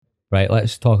Right,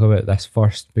 let's talk about this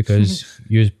first because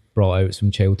you brought out some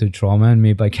childhood trauma in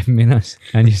me by giving me this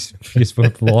and you were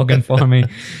vlogging for me.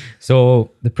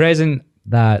 So the present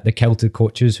that the Kilted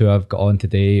coaches who I've got on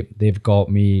today, they've got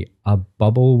me a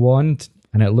bubble wand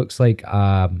and it looks like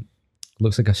a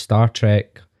Star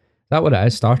Trek. Is that what it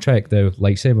is? Star Trek, the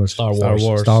lightsabers?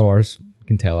 Star Wars. You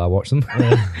can tell I watch them.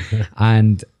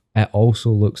 And it also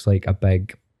looks like a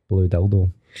big blue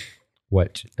dildo,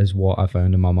 which is what I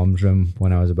found in my mum's room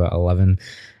when I was about 11.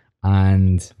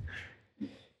 And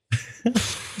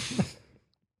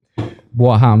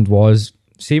what happened was,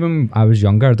 see when I was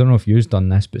younger, I don't know if you've done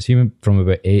this, but see when from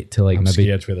about 8 to like I'm maybe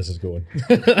scared where this is going.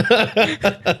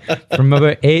 from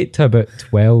about 8 to about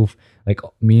 12, like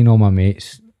me and all my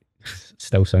mates,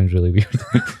 still sounds really weird.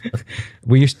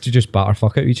 We used to just batter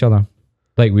fuck at each other.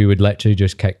 Like we would literally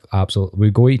just kick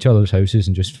we'd go to each other's houses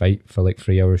and just fight for like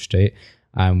 3 hours straight.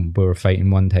 We were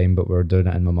fighting one time, but we were doing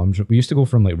it in my mum's room. We used to go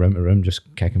from like room to room,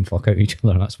 just kicking fuck out each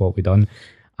other. That's what we done.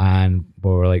 And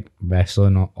we were like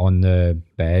wrestling on the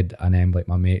bed, and then like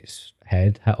my mate's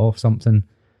head hit off something,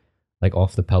 like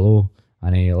off the pillow,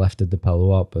 and he lifted the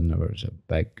pillow up, and there was a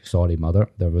big, sorry mother,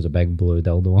 there was a big blue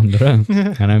dildo under it,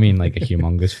 and I mean like a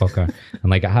humongous fucker,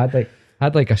 and like it had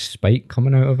like a spike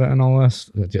coming out of it and all this.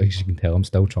 As you can tell, I'm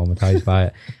still traumatized by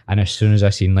it. And as soon as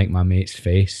I seen like my mate's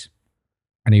face,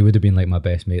 and he would have been like my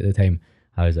best mate at the time,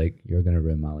 I was like, you're going to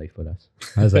ruin my life with this.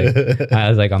 I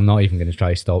was like, I'm not even going to try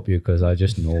to stop you because I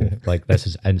just know like this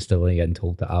is instantly getting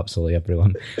told to absolutely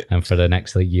everyone. And for the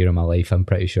next like year of my life, I'm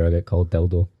pretty sure I get called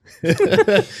dildo.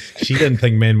 She didn't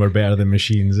think men were better than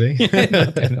machines, eh?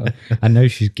 No. And now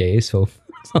she's gay, so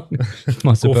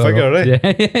must have Go figure, right?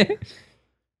 Yeah.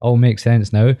 All makes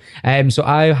sense now. So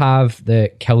I have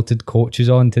the Kilted coaches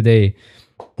on today.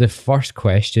 The first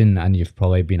question, and you've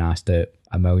probably been asked it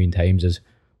a million times, is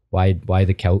why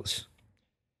the kilts?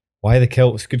 Why the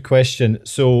kilts? Good question.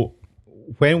 So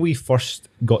when we first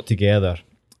got together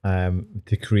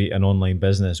to create an online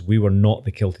business, we were not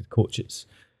the Kilted coaches.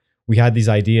 We had these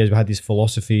ideas, we had these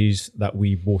philosophies that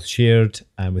we both shared,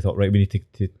 and we thought, right, we need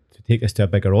to take this to a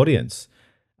bigger audience.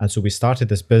 And so we started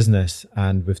this business,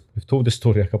 and we've told the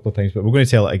story a couple of times, but we're going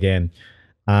to tell it again.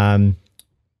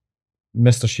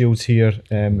 Mr. Shields here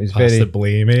is Pass very the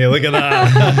blame, eh? Look at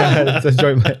that.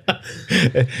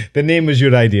 The name was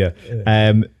your idea.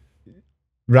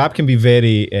 Rab can be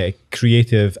very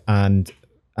creative and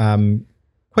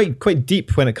quite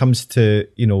deep when it comes to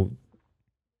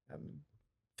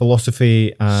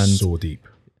philosophy, and So deep.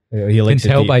 he You can likes it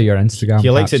tell deep. by your Instagram. He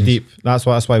likes it captions. deep. That's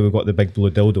why we've got the big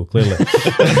blue dildo, clearly.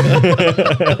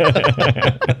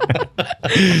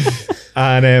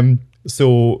 And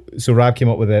so Rab came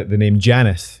up with the name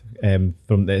Janus,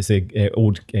 from it's a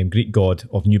old Greek god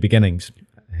of new beginnings,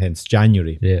 hence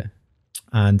January. Yeah.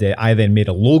 And I then made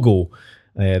a logo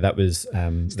that was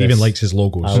Stephen likes his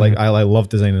logos. I love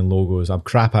designing logos. I'm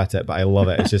crap at it, but I love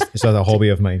it. It's just a hobby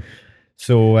of mine.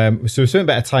 So we spent a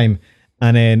bit of time,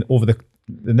 and then over the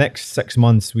next 6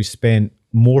 months, we spent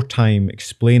more time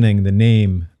explaining the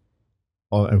name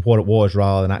and what it was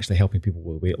rather than actually helping people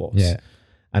with weight loss. Yeah.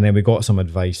 And then we got some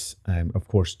advice, of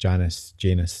course, Janus,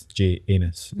 Janus.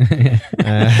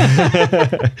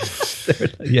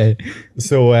 Yeah.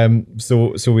 So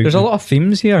we. There's a lot of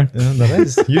themes here. There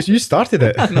is. You started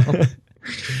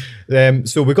it.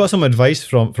 So we got some advice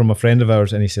from a friend of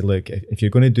ours, and he said, look, if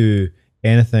you're going to do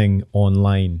anything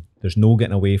online, there's no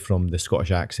getting away from the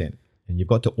Scottish accent, and you've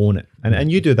got to own it.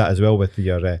 And you do that as well with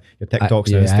your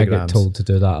TikToks and Instagrams. I get told to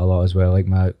do that a lot as well. Like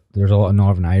there's a lot of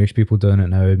Northern Irish people doing it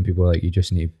now, and people are like, you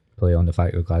just need to play on the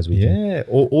fact you're Glaswegian. Yeah,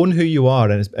 own who you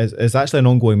are, and it's actually an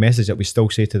ongoing message that we still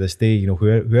say to this day.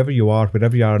 Whoever you are,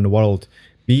 wherever you are in the world,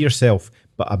 be yourself,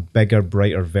 but a bigger,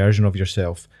 brighter version of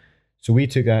yourself. So we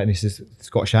took that, and he says,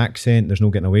 Scottish accent, there's no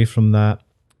getting away from that.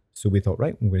 So we thought,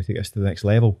 right, we're going to take this to the next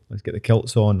level. Let's get the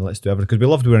kilts on, let's do everything, because we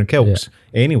loved wearing kilts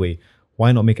anyway.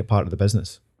 Why not make it part of the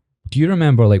business? Do you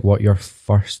remember like what your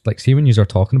first, like, see when you were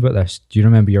talking about this, do you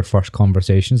remember your first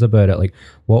conversations about it? Like,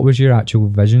 what was your actual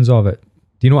visions of it?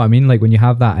 Do you know what I mean? Like when you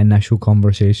have that initial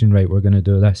conversation, right, we're going to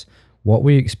do this, what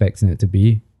were you expecting it to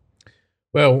be?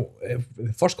 Well,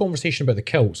 the first conversation about the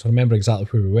kilts, I remember exactly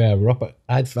where we were. We were up at,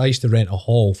 I used to rent a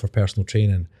hall for personal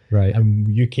training. Right. And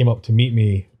you came up to meet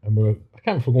me, and I can't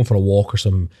remember if we were going for a walk or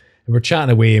something. And we're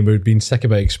chatting away, and we'd been sick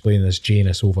about explaining this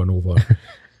Janus over and over.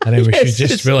 And then we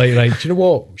should be like, do you know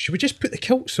what? Should we just put the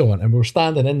kilts on? And we were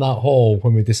standing in that hall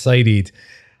when we decided.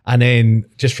 And then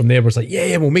just from there, it was like,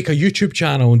 yeah, we'll make a YouTube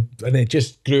channel. And it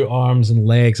just grew arms and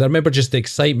legs. I remember just the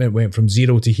excitement went from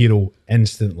 0 to hero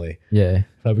instantly. Yeah.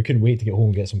 Like we couldn't wait to get home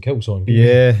and get some kilts on.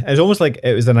 Yeah, it was almost like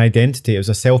it was an identity. It was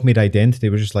a self-made identity.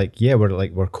 We're just like, yeah,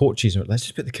 we're coaches. Let's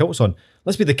just put the kilts on.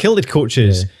 Let's be the Kilted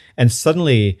coaches. Yeah. And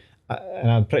suddenly, and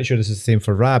I'm pretty sure this is the same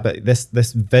for Rab, but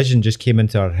this vision just came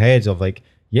into our heads of like,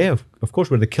 yeah, of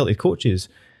course we're the Kilted coaches.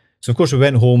 So of course we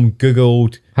went home,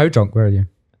 Googled. How drunk were you?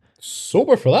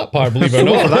 Sober for that part, believe it or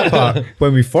not. For that part,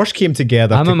 when we first came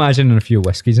together, I'm imagining a few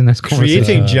whiskies in this conversation.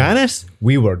 creating Janice,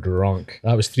 we were drunk.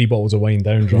 That was 3 bottles of wine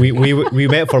down drunk. We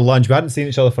met for lunch. We hadn't seen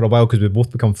each other for a while because we'd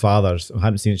both become fathers. We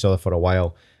hadn't seen each other for a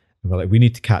while. And we're like, we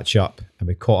need to catch up. And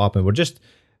we caught up, and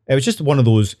it was just one of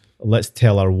those, let's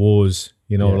tell our woes,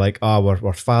 like,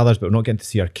 we're fathers, but we're not getting to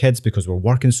see our kids because we're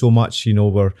working so much.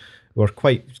 We're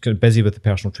quite kind of busy with the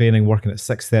personal training, working at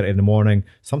 6:30 in the morning,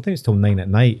 sometimes till 9 at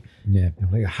night. Yeah. And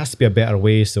we're like, it has to be a better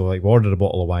way. So like we ordered a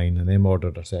bottle of wine, and then we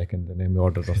ordered our second, and then we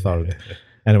ordered our third.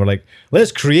 And we're like,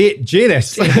 let's create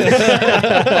Janus.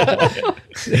 I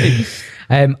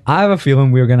have a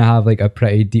feeling we're going to have like a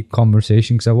pretty deep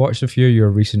conversation because I watched a few of your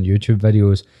recent YouTube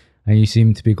videos and you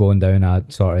seem to be going down a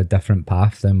sort of different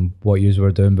path than what you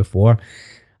were doing before.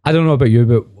 I don't know about you,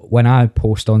 but when I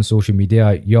post on social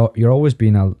media, you're always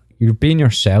you're being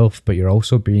yourself, but you're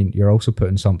also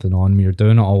putting something on. You're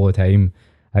doing it all the time.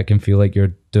 I can feel like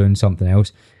you're doing something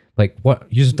else. Like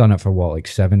you've done it for like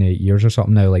 7-8 years or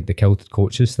something now, like the Kilted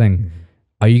coaches thing. Mm-hmm.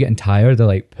 Are you getting tired of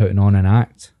like putting on an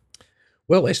act?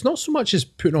 Well, it's not so much as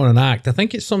putting on an act. I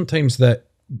think it's sometimes that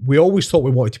we always thought we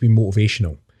wanted to be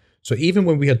motivational. So even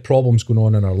when we had problems going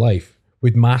on in our life,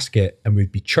 we'd mask it and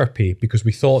we'd be chirpy because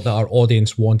we thought that our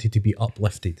audience wanted to be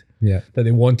uplifted. Yeah. That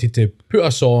they wanted to put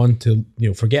us on to,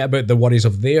 forget about the worries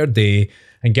of their day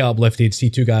and get uplifted, see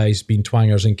two guys being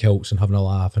twangers in kilts and having a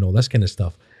laugh and all this kind of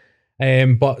stuff.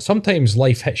 But sometimes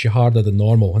life hits you harder than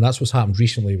normal. And that's what's happened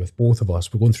recently with both of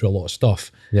us. We're going through a lot of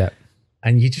stuff. Yeah.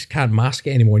 And you just can't mask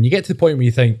it anymore. And you get to the point where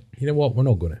you think, you know what, we're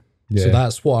not going to. Yeah. So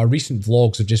that's what our recent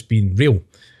vlogs have just been real.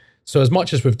 So as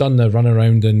much as we've done the run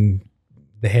around and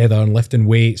the heather and lifting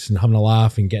weights and having a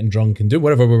laugh and getting drunk and doing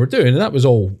whatever we were doing, and that was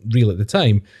all real at the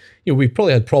time, we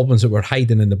probably had problems that were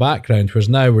hiding in the background, whereas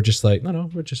now we're just like, no,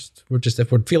 we're just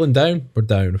if we're feeling down, we're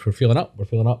down. If we're feeling up, we're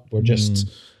feeling up. We're just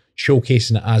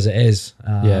showcasing it as it is.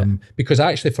 Because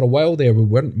actually for a while there, we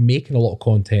weren't making a lot of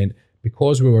content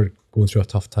because we were going through a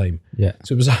tough time. Yeah.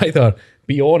 So it was either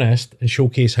be honest and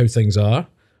showcase how things are,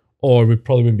 or we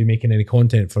probably wouldn't be making any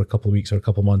content for a couple of weeks or a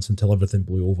couple of months until everything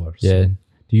blew over. Yeah. So.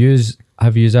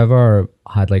 Have you ever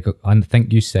had I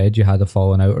think you said you had a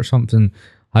falling out or something?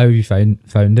 How have you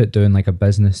found it doing like a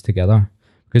business together?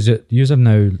 Because you have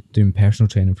now doing personal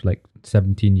training for like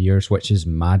 17 years, which is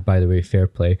mad, by the way, fair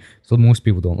play. So most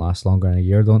people don't last longer than a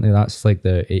year, don't they? That's like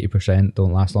the 80%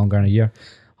 don't last longer than a year.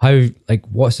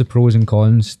 What's the pros and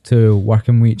cons to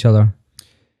working with each other?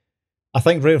 I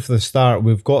think right from the start,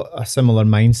 we've got a similar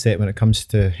mindset when it comes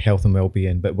to health and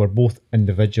well-being, but we're both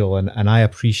individual, and I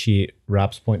appreciate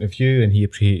Rab's point of view and he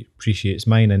appreciates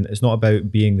mine. And it's not about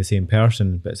being the same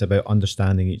person, but it's about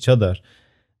understanding each other.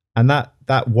 And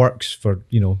that works for,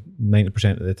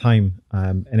 90% of the time.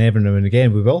 And every now and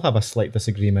again, we will have a slight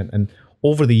disagreement. And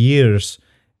over the years,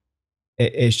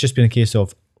 it's just been a case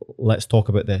of, let's talk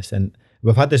about this. And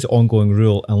we've had this ongoing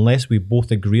rule, unless we both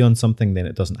agree on something, then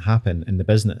it doesn't happen in the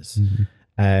business.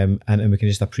 Mm-hmm. And we can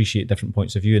just appreciate different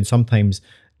points of view. And sometimes,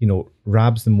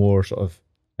 Rab's the more sort of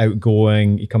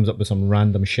outgoing. He comes up with some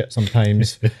random shit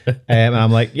sometimes. And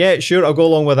I'm like, yeah, sure, I'll go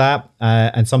along with that.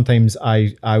 And sometimes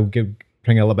I'll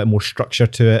bring a little bit more structure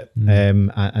to it.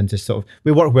 And just sort of,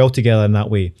 we work well together in that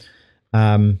way.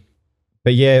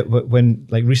 But yeah, when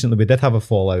like recently we did have a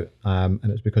fallout, and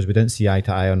it's because we didn't see eye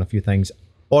to eye on a few things.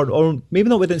 Or maybe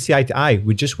not we didn't see eye to eye.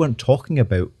 We just weren't talking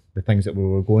about the things that we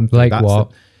were going through. Like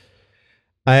what?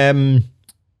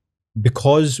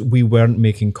 Because we weren't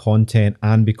making content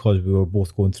and because we were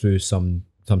both going through some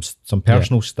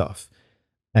personal stuff,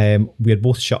 we had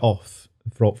both shut off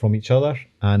from each other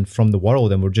and from the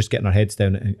world, and we're just getting our heads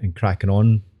down and cracking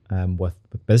on with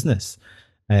business.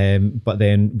 But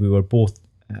then we were both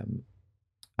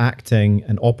acting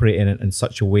and operating it in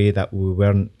such a way that we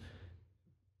weren't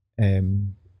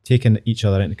taking each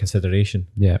other into consideration.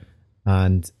 Yeah.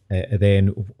 And then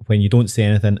when you don't say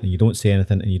anything and you don't say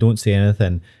anything and you don't say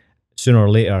anything, sooner or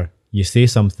later you say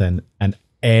something and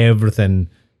everything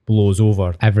blows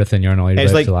over. Everything you're annoyed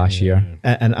It's about like- the last year.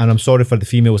 And I'm sorry for the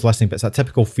females listening, but it's a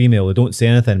typical female. They don't say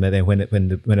anything, but then when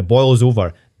it boils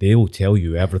over, they will tell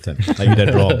you everything that you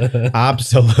did wrong.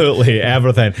 Absolutely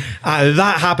everything.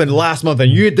 That happened last month,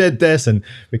 and you did this, and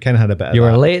we kind of had a bit of You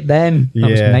that. were late then.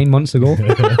 That was Yeah. 9 months ago.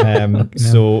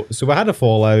 So we had a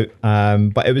fallout,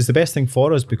 but it was the best thing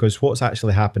for us, because what's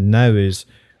actually happened now is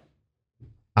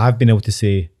I've been able to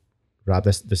say, Rab,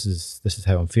 this is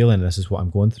how I'm feeling, and this is what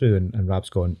I'm going through, and Rab's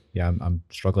going, yeah, I'm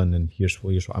struggling, and here's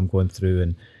what I'm going through,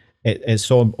 and it's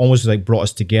so almost like brought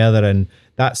us together, and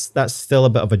that's still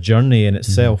a bit of a journey in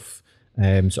itself,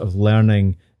 sort of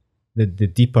learning the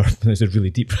deeper. This is really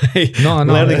deep, right? No,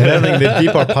 learning the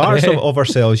deeper parts of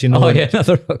ourselves, you know. Oh yeah,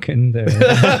 another fucking.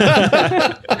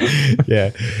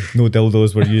 Yeah, no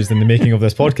dildos were used in the making of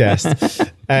this podcast.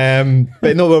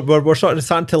 But no, we're sort of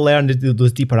starting to learn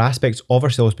those deeper aspects of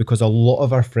ourselves, because a lot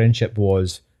of our friendship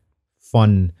was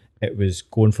fun. It was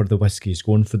going for the whiskeys,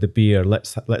 going for the beer.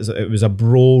 Let's. It was a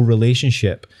bro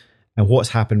relationship. And what's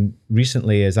happened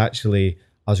recently is actually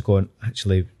us going,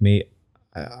 actually, mate,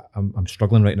 I'm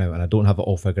struggling right now, and I don't have it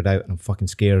all figured out, and I'm fucking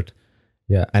scared.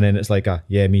 Yeah. And then it's like,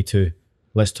 yeah, me too.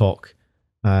 Let's talk.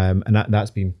 And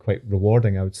that's been quite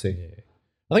rewarding, I would say.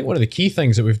 I think one of the key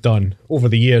things that we've done over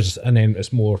the years, and then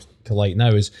it's more to light now,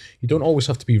 is you don't always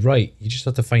have to be right. You just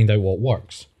have to find out what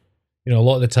works. You know, a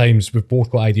lot of the times we've both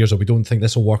got ideas, or we don't think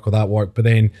this will work or that work, but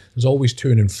then there's always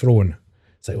to and froing.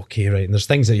 It's like, okay, right. And there's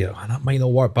things that that might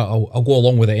not work, but I'll go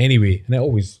along with it anyway. And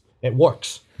it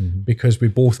works because we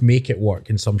both make it work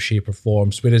in some shape or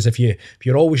form. Whereas if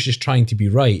you're always just trying to be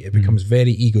right, it becomes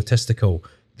very egotistical.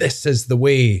 This is the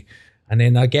way. And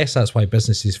then I guess that's why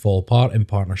businesses fall apart in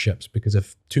partnerships, because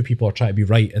if two people are trying to be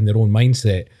right in their own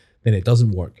mindset, then it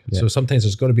doesn't work. Yeah. So sometimes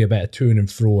there's got to be a bit of to and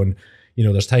fro. And,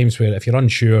 there's times where if you're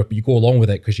unsure, but you go along with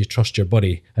it because you trust your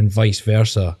buddy, and vice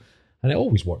versa. And it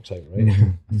always works out, right?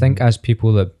 I think as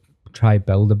people that try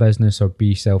build a business or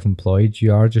be self-employed,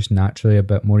 you are just naturally a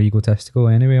bit more egotistical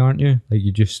anyway, aren't you? Like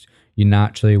you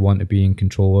naturally want to be in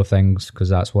control of things, because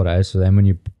that's what it is. So then when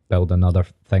you build another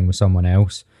thing with someone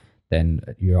else, then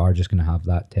you are just going to have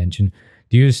that tension.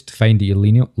 Do you just find that you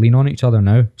lean on each other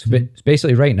now? So it's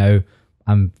basically right now,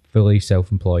 I'm fully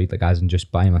self-employed, like as in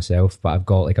just by myself, but I've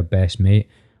got like a best mate.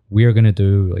 We're going to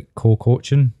do like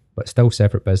co-coaching, but still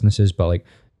separate businesses, but like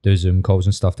do Zoom calls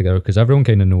and stuff together, because everyone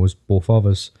kind of knows both of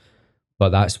us. But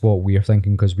that's what we're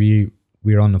thinking, because we're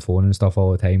on the phone and stuff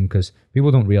all the time, because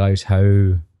people don't realize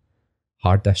how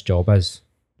hard this job is,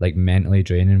 like mentally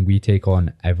draining. We take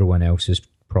on everyone else's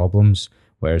problems,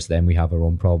 whereas then we have our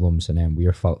own problems, and then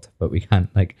we're fucked. But we can't,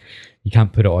 like, you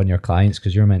can't put it on your clients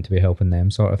because you're meant to be helping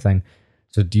them, sort of thing.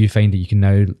 So do you find that you can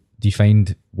now, do you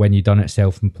find when you've done it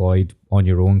self-employed on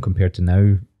your own compared to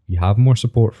now, you have more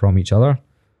support from each other?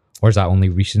 Or is that only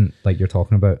recent, like you're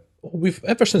talking about?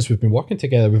 Ever since we've been working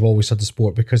together, we've always had the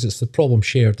support, because it's the problem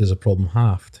shared is a problem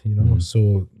halved,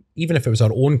 So even if it was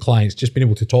our own clients, just being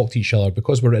able to talk to each other,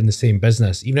 because we're in the same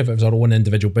business, even if it was our own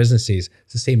individual businesses,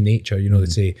 it's the same nature.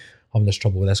 They'd say, I'm having this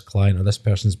trouble with this client, or this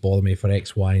person's bothering me for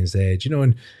X, Y, and Z,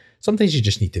 and sometimes you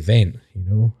just need to vent,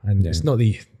 and it's not that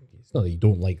you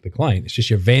don't like the client, it's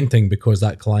just you're venting because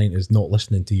that client is not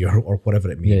listening to you, or whatever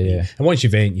it may be. And once you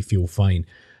vent, you feel fine.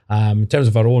 In terms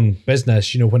of our own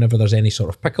business, whenever there's any sort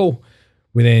of pickle,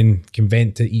 we then can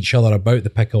vent to each other about the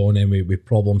pickle, and then we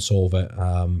problem solve it.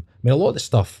 A lot of the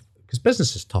stuff, because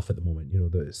business is tough at the moment,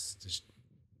 it's just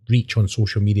reach on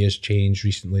social media has changed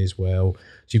recently as well.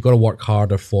 So you've got to work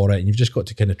harder for it, and you've just got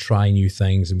to kind of try new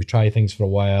things, and we try things for a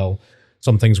while.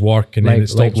 Some things work, and then it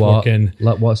stops working.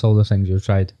 What's all the things you've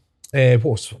tried?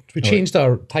 We changed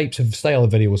our types of style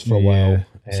of videos for a while.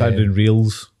 Started doing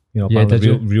reels.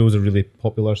 Apparently reels are really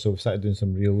popular, so we've started doing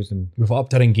some reels, and we've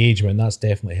upped our engagement. That's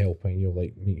definitely helping.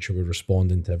 Like making sure we're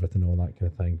responding to everything, all that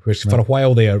kind of thing. Whereas for a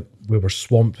while there, we were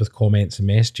swamped with comments and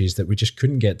messages that we just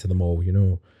couldn't get to them all.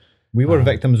 We were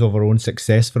victims of our own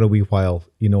success for a wee while.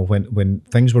 When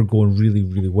things were going really,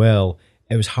 really well,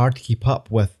 it was hard to keep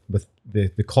up with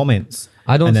the comments.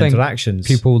 I don't think interactions.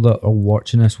 People that are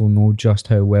watching this will know just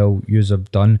how well you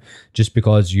have done, just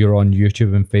because you're on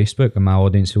YouTube and Facebook, and my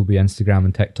audience will be Instagram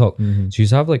and TikTok. So you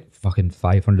have like fucking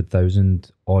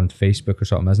 500,000 on Facebook or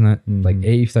something, isn't it? Like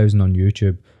 80,000 on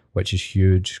YouTube, which is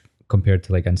huge compared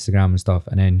to like Instagram and stuff.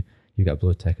 And then you get a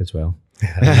blue tick as well.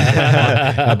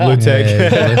 A blue tick.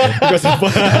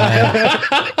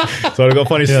 So I've got a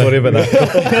funny story about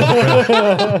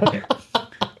that.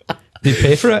 Did you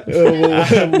pay for it?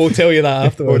 We'll tell you that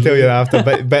after.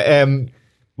 But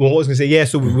what I was going to say, yeah.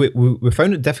 So we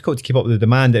found it difficult to keep up with the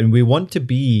demand, and we want to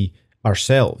be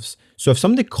ourselves. So if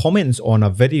somebody comments on a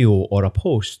video or a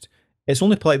post, it's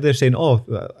only polite they're saying, oh,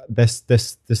 this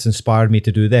inspired me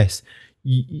to do this.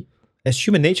 It's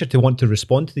human nature to want to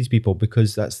respond to these people,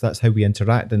 because that's how we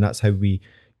interact, and that's how we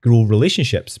grow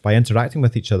relationships, by interacting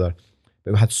with each other.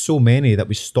 But we had so many that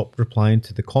we stopped replying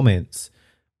to the comments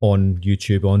on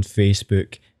YouTube, on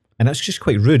Facebook, and that's just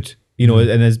quite rude, you know.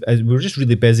 And as we were just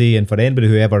really busy, and for anybody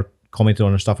who ever commented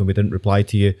on our stuff and we didn't reply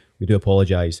to you, we do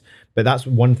apologize. But that's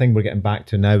one thing we're getting back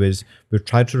to now, is we've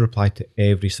tried to reply to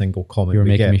every single comment. You're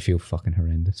making me feel fucking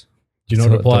horrendous. Do you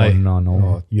not reply? No.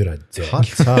 Oh, you're a dick.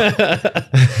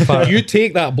 Tut. You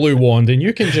take that blue wand and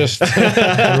you can just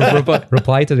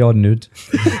reply to the odd nude.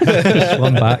 Just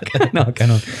one back. No,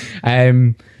 kind of.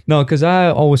 No, because I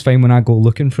always find when I go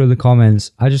looking through the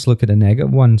comments, I just look at the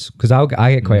negative ones, because I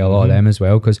get quite a lot of them as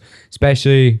well. Because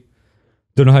especially,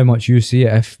 don't know how much you see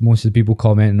it, if most of the people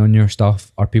commenting on your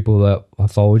stuff are people that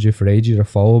have followed you for ages or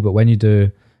follow, but when you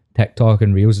do TikTok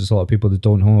and Reels, it's a lot of people that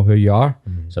don't know who you are,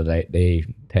 so they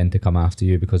tend to come after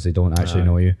you because they don't actually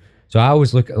know you. So I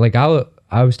always look, like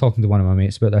I was talking to one of my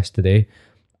mates about this today.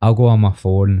 I'll go on my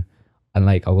phone and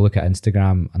like I'll look at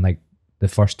Instagram, and like the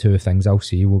first two things I'll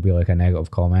see will be like a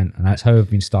negative comment, and that's how I've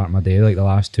been starting my day like the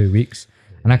last 2 weeks,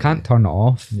 and I can't turn it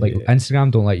off. Like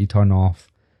Instagram don't let you turn off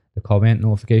the comment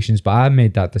notifications, but I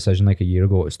made that decision like a year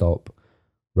ago to stop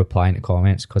replying to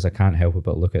comments, because I can't help it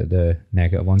but look at the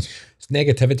negative ones. It's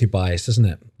negativity bias, isn't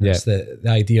it? It's the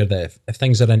idea that if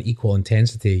things are in equal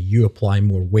intensity, you apply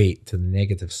more weight to the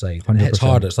negative side. And it's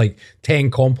harder. It's like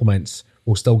 10 compliments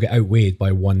will still get outweighed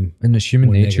by one. And it's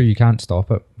human nature. Negative. You can't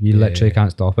stop it. You literally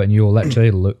can't stop it, and you'll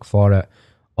literally look for it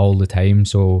all the time.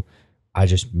 So I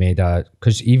just made a,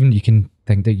 because even you can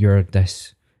think that you're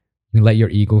this, you can let your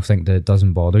ego think that it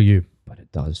doesn't bother you, but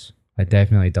it does. It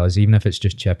definitely does, even if it's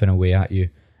just chipping away at you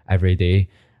every day.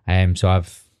 So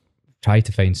I've tried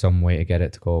to find some way to get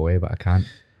it to go away, but I can't.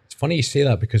 It's funny you say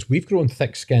that, because we've grown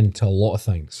thick-skinned to a lot of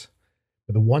things.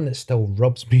 But the one that still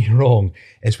rubs me wrong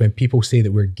is when people say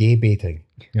that we're gay baiting.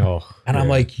 And I'm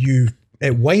like,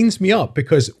 it winds me up,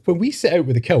 because when we sit out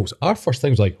with the kilts, our first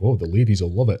thing was like, oh, the ladies will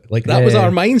love it. Like that was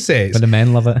our mindset. But the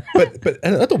men love it. but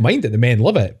and I don't mind that the men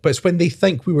love it, but it's when they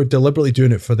think we were deliberately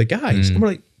doing it for the guys. And we're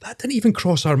like, that didn't even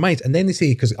cross our minds. And then they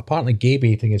say, because apparently gay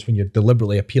baiting is when you're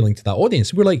deliberately appealing to that audience.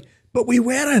 And we're like, but we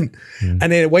weren't. And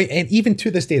then and even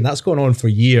to this day, and that's gone on for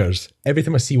years, every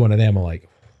time I see one of them, I'm like,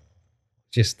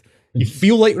 just... You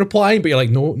feel like replying, but you're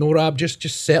like, no, Rab, just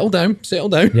settle down.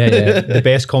 Yeah. The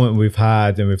best comment we've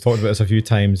had, and we've talked about this a few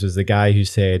times, was the guy who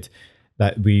said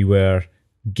that we were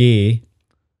gay,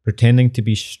 pretending to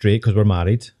be straight because we're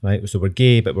married, right? So we're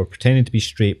gay, but we're pretending to be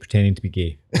straight, pretending to be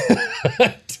gay.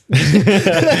 Trying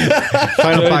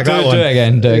to pack that one. Do it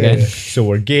again. So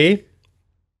we're gay,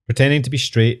 pretending to be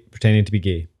straight, pretending to be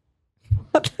gay.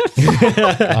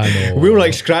 I know. We were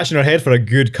like scratching our head for a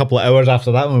good couple of hours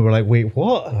after that, and we were like, wait,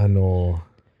 what? I know.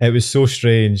 It was so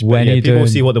strange. When but people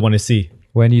see what they want to see.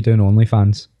 When are you doing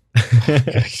OnlyFans?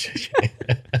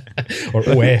 Or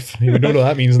OF. You don't know what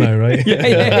that means now, right?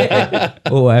 Yeah.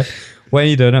 OF. When are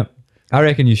you doing it? I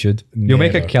reckon you should. You'll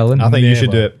make a killing. I think you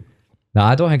should do it. No,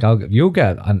 I don't think you'll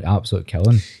get an absolute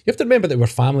killing. You have to remember that we're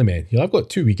family men. You know, I've got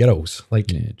 2 wee girls. Like,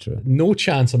 true. No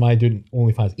chance am I doing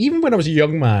OnlyFans. Even when I was a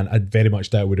young man, I very much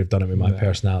doubt I would have done it with my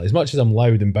personality. As much as I'm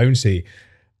loud and bouncy,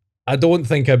 I don't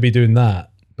think I'd be doing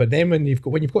that. But then when you've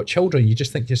got children, you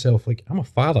just think to yourself, like, I'm a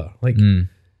father. Like, and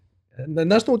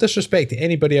that's no disrespect to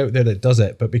anybody out there that does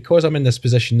it. But because I'm in this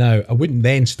position now, I wouldn't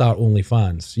then start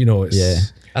OnlyFans. You know,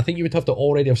 I think you would have to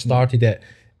already have started it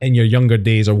in your younger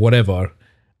days or whatever.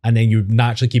 And then you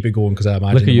naturally keep it going, because I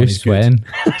imagine look at you sweating.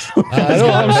 I know,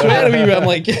 I'm sweating a wee bit. I'm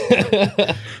like,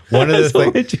 one of the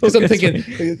things, because I'm thinking,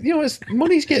 you know,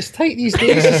 money gets tight these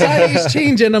days. Society's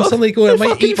changing. I'm suddenly going, I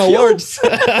might eat my words.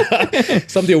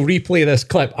 Somebody will replay this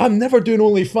clip. I'm never doing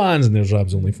OnlyFans, and there's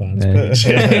Rab's OnlyFans.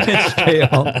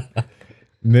 Straight up.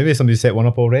 Maybe somebody set one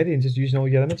up already and just using all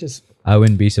your images. I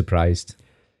wouldn't be surprised.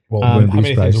 Well, how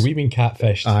many times have we been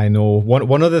catfished? I know.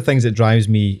 One of the things that drives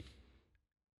me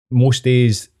most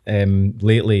days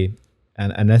lately,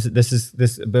 and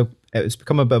it's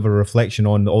become a bit of a reflection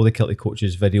on all the Kilted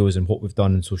Coaches videos and what we've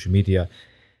done in social media,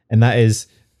 and that is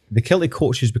the Kilted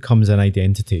Coaches becomes an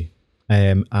identity,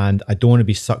 and I don't want to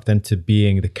be sucked into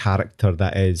being the character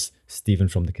that is Stephen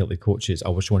from the Kilted Coaches.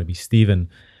 I just want to be Stephen.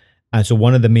 And so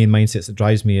one of the main mindsets that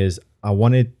drives me is I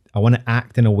want to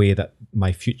act in a way that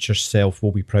my future self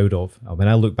will be proud of. When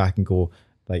I look back and go,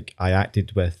 like, I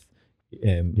acted with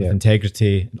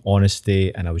integrity and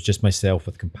honesty, and I was just myself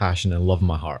with compassion and love in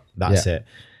my heart. That's it.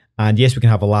 And yes, we can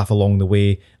have a laugh along the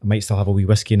way. I might still have a wee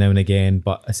whiskey now and again,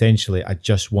 but essentially I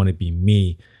just want to be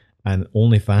me. And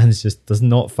OnlyFans just does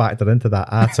not factor into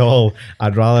that at all.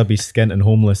 I'd rather be skint and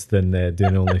homeless than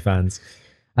doing OnlyFans.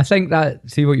 I think that,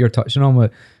 see what you're touching on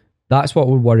with, that's what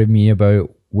would worry me about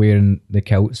wearing the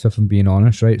kilts, if I'm being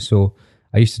honest, right? So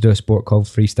I used to do a sport called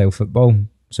freestyle football.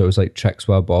 So it was like tricks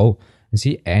with a ball. And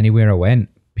see, anywhere I went,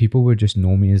 people would just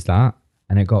know me as that.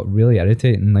 And it got really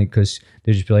irritating, like, because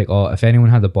they'd just be like, oh, if anyone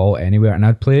had the ball anywhere, and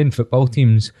I'd play in football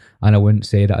teams, and I wouldn't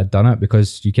say that I'd done it,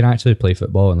 because you can actually play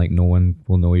football and like no one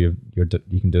will know you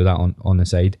can do that on the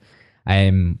side.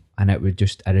 And it would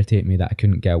just irritate me that I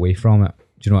couldn't get away from it.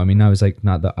 Do you know what I mean? I was like,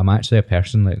 nah, I'm actually a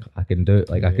person, like I can do it,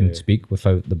 like I can speak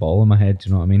without the ball in my head. Do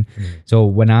you know what I mean? So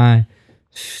when I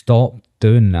stopped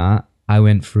doing that, I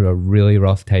went through a really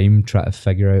rough time trying to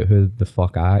figure out who the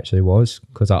fuck I actually was,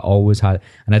 because I always had,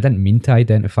 and I didn't mean to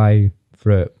identify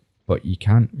for it, but you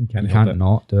can't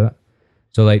not do it.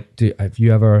 So like, have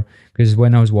you ever, because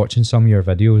when I was watching some of your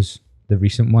videos, the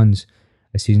recent ones,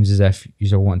 it seems as if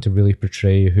you want to really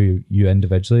portray who you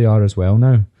individually are as well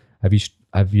now.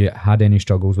 Have you had any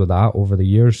struggles with that over the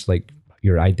years, like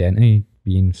your identity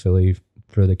being fully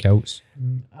through the kilts?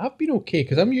 I've been okay,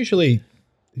 because I'm usually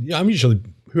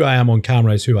who I am on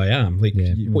camera is who I am. Like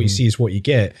what you see is what you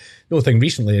get. The only thing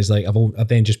recently is like I've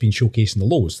then just been showcasing the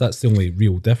lows. That's the only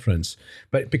real difference.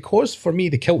 But because for me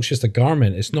the kilt's just a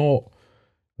garment, it's not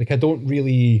like I don't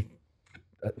really.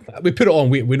 We put it on.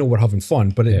 We know we're having fun,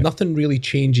 but nothing really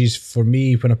changes for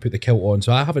me when I put the kilt on.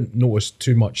 So I haven't noticed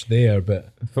too much there.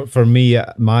 But for me,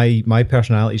 my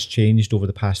personality's changed over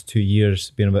the past 2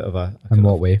 years. Being a bit of a in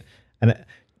what way? And it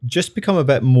just become a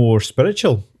bit more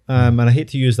spiritual. And I hate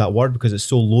to use that word because it's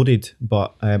so loaded,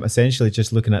 but essentially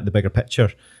just looking at the bigger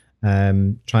picture,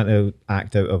 trying to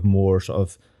act out of more sort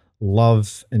of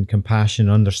love and compassion,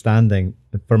 understanding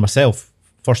for myself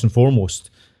first and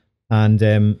foremost.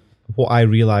 And what I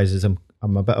realize is I'm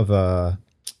a bit of a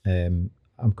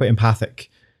I'm quite empathic,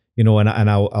 you know, and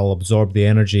I'll absorb the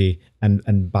energy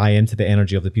and buy into the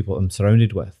energy of the people I'm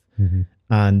surrounded with.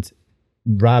 And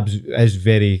Rabs is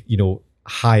very, you know,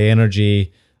 high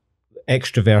energy,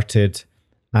 extroverted,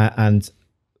 and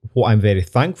what I'm very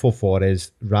thankful for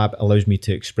is Rab allows me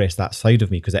to express that side of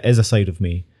me, because it is a side of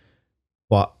me,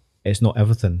 but it's not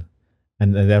everything.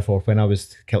 And therefore, when I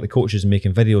was Celtic coaches and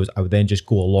making videos, I would then just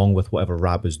go along with whatever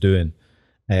Rab was doing.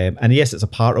 And yes, it's a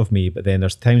part of me, but then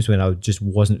there's times when I just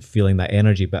wasn't feeling that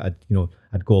energy, but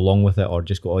I'd go along with it, or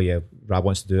just go, oh yeah, Rab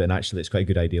wants to do it, and actually it's quite a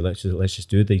good idea. Let's just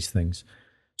do these things.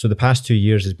 So the past 2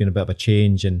 years has been a bit of a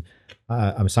change, and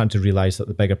I'm starting to realise that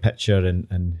the bigger picture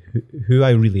and who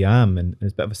I really am, and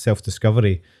it's a bit of a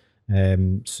self-discovery.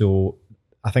 So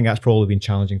I think that's probably been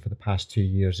challenging for the past 2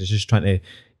 years. It's just trying to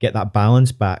get that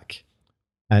balance back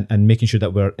and making sure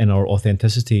that we're in our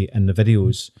authenticity in the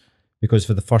videos, because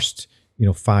for the first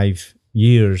 5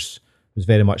 years it was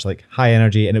very much like high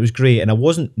energy, and it was great, and I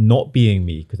wasn't not being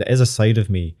me, because it is a side of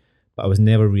me, but I was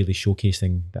never really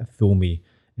showcasing that full me.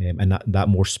 And that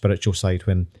more spiritual side,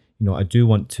 when I do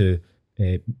want to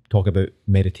talk about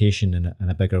meditation in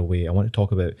a bigger way. I want to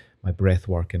talk about my breath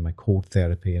work and my cold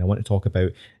therapy, and I want to talk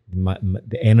about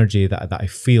the energy that I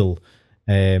feel,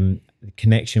 the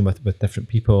connection with different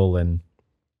people, and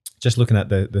just looking at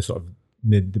the sort of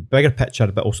the bigger picture,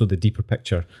 but also the deeper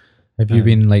picture. Have you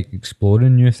been like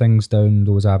exploring new things down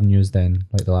those avenues then,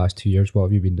 like the last 2 years? What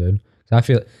have you been doing? I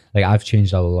feel like I've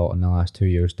changed a lot in the last 2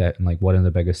 years, and like one of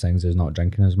the biggest things is not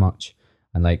drinking as much,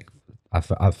 and like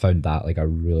I've found that like a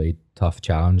really tough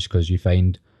challenge, because you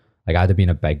find like I'd have been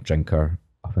a big drinker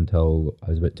up until I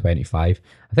was about 25.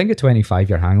 I think at 25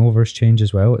 your hangovers change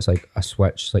as well. It's like a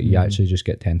switch, like you actually just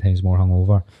get 10 times more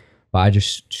hungover. But I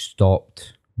just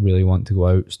stopped really wanting to go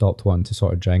out, stopped wanting to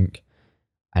sort of drink,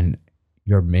 and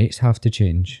your mates have to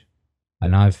change,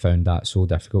 and I've found that so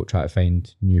difficult, trying to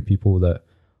find new people that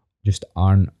just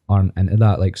aren't into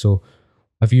that. Like, so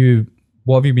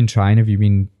what have you been trying? Have you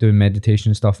been doing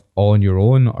meditation and stuff all on your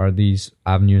own, or are these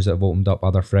avenues that have opened up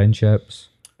other friendships?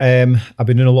 I've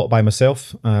been doing a lot by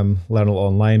myself, learn a lot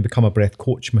online, become a breath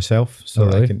coach myself, so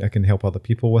I can help other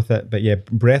people with it. But yeah,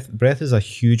 breath is a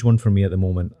huge one for me at the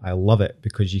moment. I love it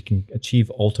because you can achieve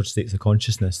altered states of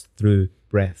consciousness through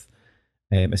breath.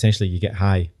 Essentially you get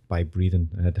high by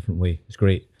breathing in a different way. It's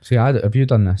great. See, have you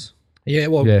done this? Yeah,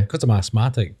 well, because I'm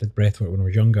asthmatic, did breathwork when I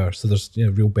was younger, so there's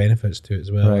real benefits to it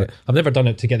as well. Right. I've never done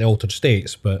it to get the altered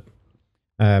states, but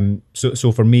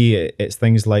so for me, it's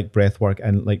things like breathwork,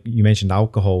 and like you mentioned,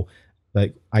 alcohol.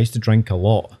 Like I used to drink a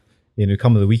lot.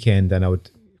 Come the weekend, and I would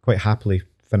quite happily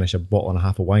finish a bottle and a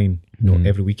half of wine,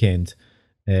 every weekend.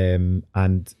 And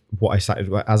as I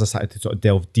started to sort of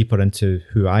delve deeper into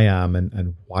who I am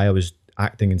and why I was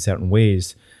acting in certain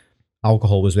ways,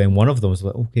 alcohol was then one of them. I was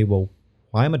like, okay, well,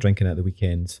 why am I drinking at the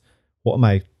weekends? what am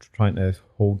I trying to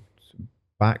hold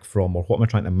back from, or what am I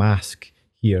trying to mask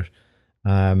here?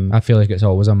 I feel like it's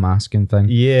always a masking thing.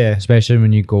 Yeah. Especially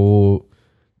when you go,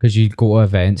 because you go to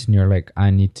events and you're like, I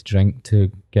need to drink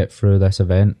to get through this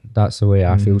event. That's the way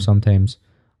I feel sometimes.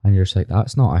 And you're just like,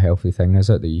 that's not a healthy thing, is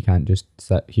it? That you can't just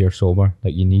sit here sober.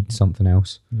 Like, you need something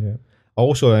else. Yeah.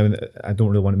 Also, I don't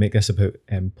really want to make this about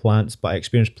plants, but I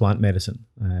experienced plant medicine,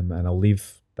 and I'll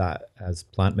leave that as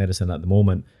plant medicine at the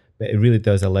moment. But it really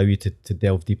does allow you to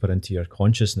delve deeper into your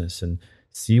consciousness and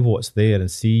see what's there, and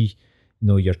see,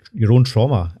 your own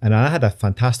trauma. And I had a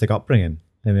fantastic upbringing.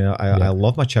 I mean, I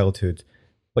love my childhood,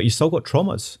 but you still got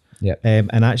traumas. Yeah.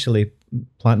 And actually,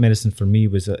 plant medicine for me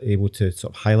was able to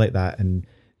sort of highlight that, and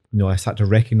I started to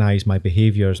recognize my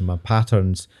behaviors and my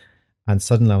patterns. And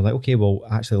suddenly I was like, okay, well,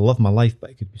 actually I love my life,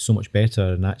 but it could be so much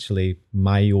better. And actually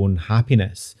my own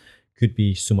happiness could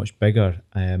be so much bigger.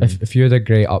 If you had a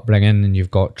great upbringing and you've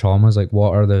got traumas, like,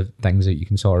 what are the things that you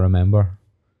can sort of remember?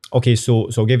 Okay, so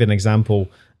I'll give you an example.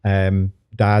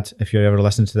 Dad, if you're ever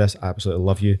listening to this, I absolutely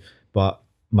love you. But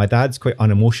my dad's quite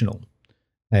unemotional.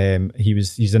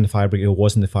 He's in the fire brigade, or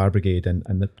was in the fire brigade,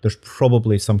 and there's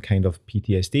probably some kind of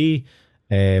PTSD,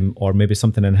 or maybe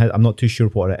something in his, I'm not too sure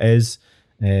what it is.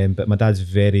 But my dad's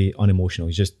very unemotional.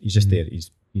 He's just there.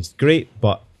 He's great,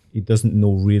 but he doesn't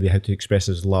know really how to express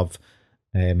his love,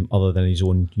 other than his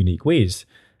own unique ways.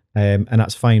 And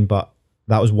that's fine, but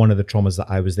that was one of the traumas that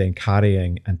I was then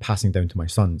carrying and passing down to my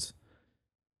sons.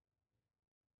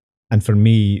 And for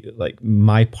me, like,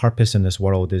 my purpose in this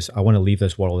world is I want to leave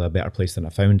this world a better place than I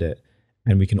found it.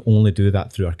 And we can only do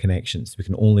that through our connections. We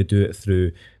can only do it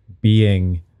through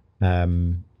being a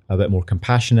bit more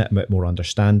compassionate, a bit more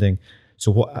understanding.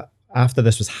 So after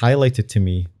this was highlighted to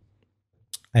me,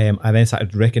 I then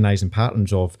started recognizing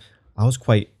patterns of, I was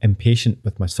quite impatient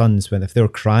with my sons. When if they were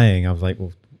crying, I was like,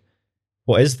 well,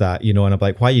 what is that? And I'm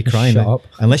like, why are you crying? Shut up.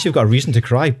 Unless you've got a reason to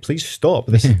cry, please stop.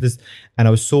 This. And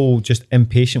I was so just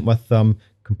impatient with them,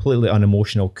 completely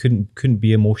unemotional, couldn't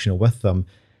be emotional with them.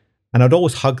 And I'd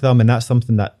always hug them, and that's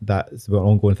something that's an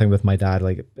ongoing thing with my dad.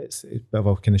 Like, it's a bit of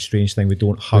a kind of strange thing. We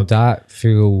don't hug. Would that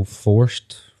feel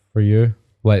forced for you?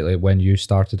 Like when you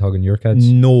started hugging your kids?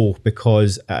 No,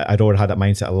 because I'd already had that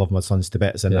mindset. I love my sons to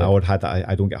bits, and I already had that.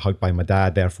 I don't get hugged by my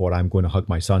dad, therefore I'm going to hug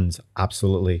my sons.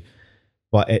 Absolutely.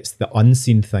 But it's the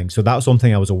unseen thing. So that's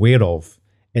something I was aware of.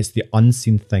 It's the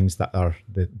unseen things that are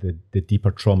the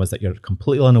deeper traumas that you're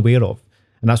completely unaware of.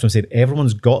 And that's what I'm saying.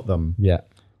 Everyone's got them. Yeah.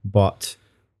 But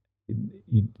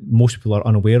most people are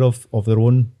unaware of their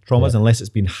own traumas, unless it's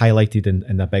been highlighted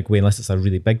in a big way, unless it's a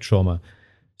really big trauma.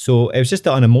 So it was just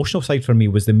the unemotional side for me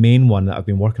was the main one that I've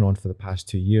been working on for the past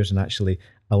 2 years, and actually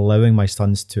allowing my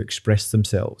sons to express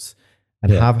themselves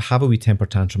and have a wee temper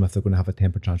tantrum if they're going to have a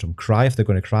temper tantrum, cry if they're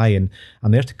going to cry. And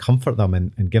I'm there to comfort them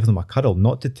and give them a cuddle,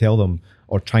 not to tell them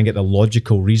or try and get the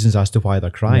logical reasons as to why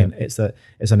they're crying. Yeah.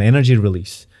 It's an energy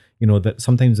release, that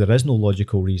sometimes there is no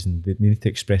logical reason. They need to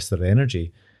express their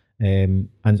energy. And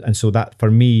so that,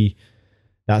 for me,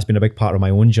 that's been a big part of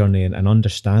my own journey, and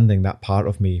understanding that part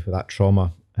of me for that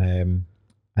trauma. And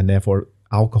therefore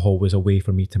alcohol was a way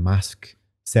for me to mask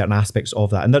certain aspects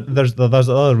of that. And there's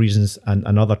other reasons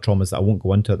and other traumas that I won't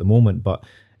go into at the moment, but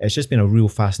it's just been a real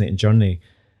fascinating journey.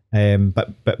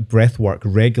 But breath work,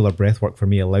 regular breath work for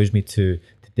me allows me to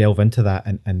delve into that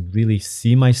and really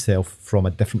see myself from a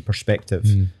different perspective.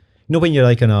 When you're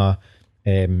like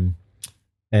and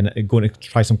going to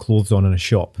try some clothes on in a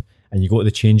shop, and you go to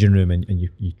the changing room and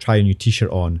you try a new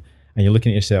t-shirt on, and you're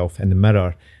looking at yourself in the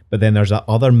mirror, but then there's that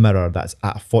other mirror that's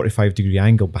at a 45-degree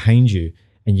angle behind you,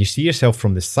 and you see yourself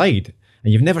from the side,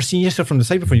 and you've never seen yourself from the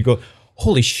side before. You go,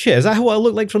 holy shit, is that what I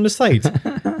look like from the side?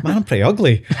 Man, I'm pretty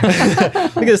ugly. Look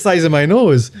at the size of my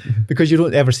nose. Because you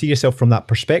don't ever see yourself from that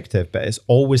perspective, but it's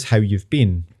always how you've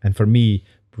been. And for me,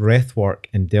 breath work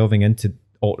and delving into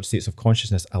altered states of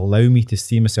consciousness allow me to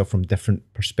see myself from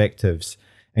different perspectives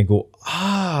and go,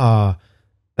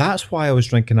 that's why I was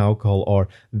drinking alcohol, or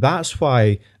that's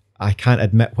why I can't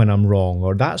admit when I'm wrong,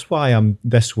 or that's why I'm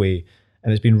this way.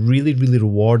 And it's been really, really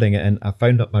rewarding. And I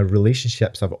found that my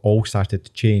relationships have all started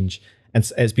to change. And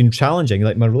it's been challenging,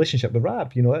 like my relationship with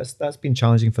Rab, that's been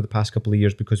challenging for the past couple of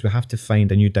years, because we have to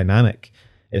find a new dynamic.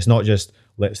 It's not just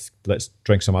let's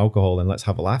drink some alcohol and let's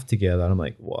have a laugh together. And I'm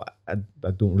like, well, I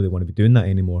don't really want to be doing that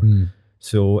anymore.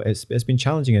 So it's been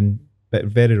challenging but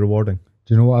very rewarding.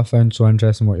 Do you know what I found so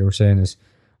interesting? What you were saying is,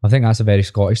 I think that's a very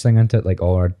Scottish thing, isn't it? Like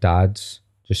all our dads,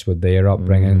 just with their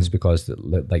upbringings, because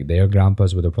like their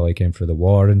grandpas would have probably came through the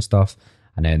war and stuff,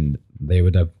 and then they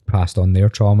would have passed on their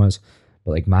traumas.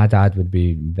 But like my dad would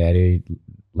be very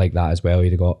like that as well.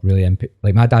 He'd have got really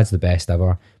like my dad's the best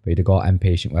ever, but he'd have got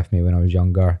impatient with me when I was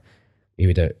younger.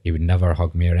 he would never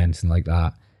hug me or anything like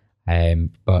that.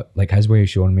 But like his way of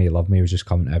showing me he loved me was just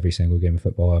coming to every single game of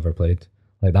football I ever played.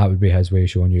 Like that would be his way of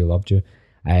showing you he loved you.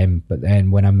 But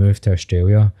then when I moved to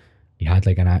Australia, he had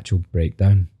like an actual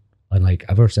breakdown. And like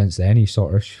ever since then, he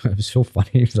sort of, it was so funny.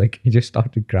 He was like, he just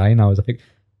started crying. I was like,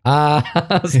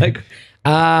 I was like,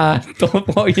 don't,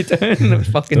 what are you doing? It was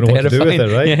fucking Don't know what to terrifying. do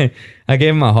with it, right? Yeah. I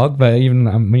gave him a hug, but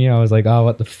even me, I was like,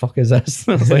 what the fuck is this?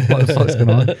 I was like, what the fuck's going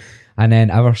on? And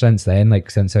then ever since then, like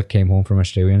since I've came home from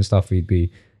Australia and stuff,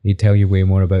 he'd tell you way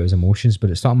more about his emotions. But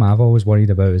it's something I've always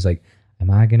worried about is like, am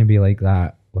I going to be like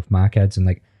that with my kids? And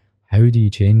like, how do you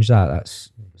change that? That's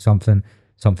something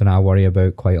I worry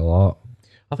about quite a lot.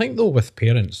 I think though with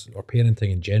parents or parenting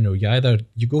in general,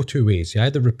 you go two ways. You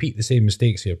either repeat the same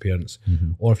mistakes of your parents,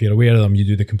 or if you're aware of them, you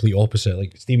do the complete opposite.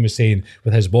 Like Stephen was saying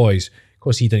with his boys, of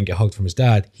course he didn't get hugged from his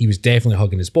dad. He was definitely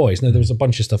hugging his boys. Now there was a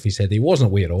bunch of stuff he said that he wasn't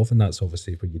aware of, and that's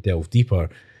obviously where you delve deeper.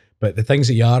 But the things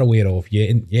that you are aware of,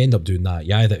 you end up doing that.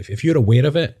 You either, if you're aware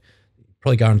of it,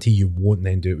 probably guarantee you won't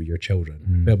then do it with your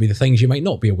children. But it'll be the things you might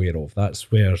not be aware of.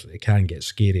 That's where it can get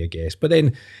scary, I guess. But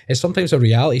then it's sometimes a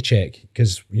reality check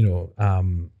because,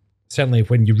 certainly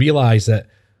when you realise that,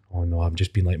 oh no, I'm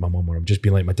just being like my mum or I'm just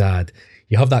being like my dad,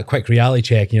 you have that quick reality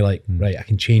check and you're like, right, I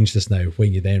can change this now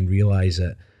when you then realise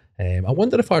it. I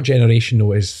wonder if our generation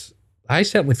though I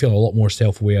certainly feel a lot more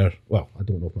self-aware. Well, I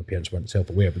don't know if my parents weren't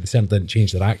self-aware, but they certainly didn't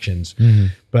change their actions.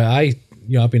 But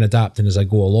I've been adapting as I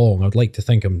go along. I'd like to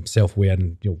think I'm self-aware,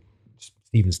 and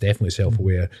Stephen's definitely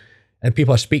self-aware. And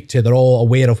people I speak to, they're all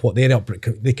aware of what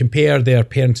they compare their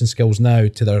parenting skills now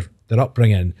to their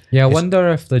upbringing. Yeah, I wonder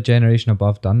if the generation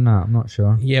above done that. I'm not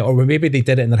sure. Yeah, or maybe they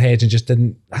did it in their heads and just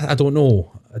didn't. I don't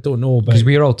know. Because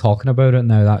we're all talking about it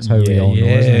now. That's how we all know,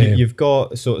 isn't it? You've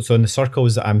got so in the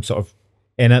circles that I'm sort of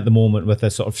in at the moment with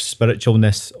this sort of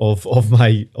spiritualness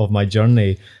of my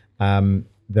journey.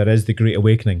 There is the Great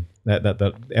Awakening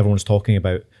that everyone's talking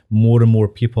about. More and more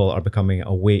people are becoming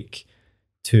awake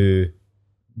to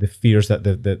the fears that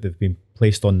they've been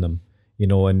placed on them,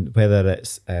 and whether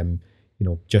it's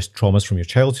just traumas from your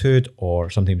childhood or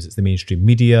sometimes it's the mainstream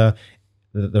media.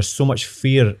 There's so much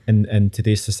fear in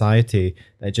today's society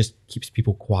that it just keeps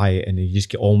people quiet and you just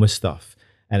get on with stuff,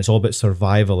 and it's all about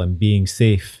survival and being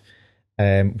safe.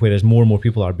 Whereas more and more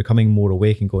people are becoming more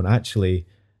awake and going, actually,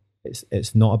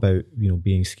 it's not about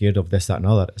being scared of this, that, and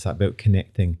other. It's about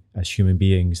connecting as human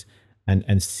beings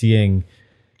and seeing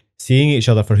each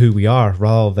other for who we are,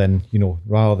 rather than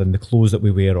the clothes that we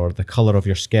wear or the color of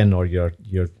your skin or your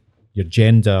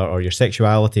gender or your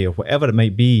sexuality or whatever it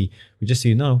might be. We just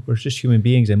say, no, we're just human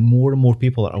beings, and more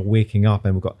people are waking up,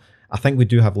 and I think we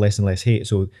do have less and less hate.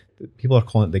 So people are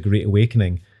calling it the Great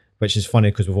Awakening, which is funny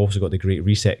because we've also got the Great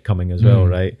Reset coming as well,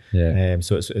 right? Yeah.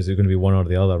 So is it going to be one or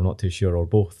the other? I'm not too sure, or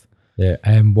both. Yeah.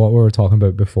 What we were talking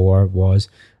about before was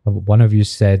one of you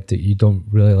said that you don't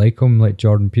really like him, like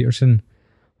Jordan Peterson.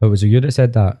 But was it you that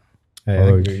said that? We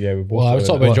both. Well, I was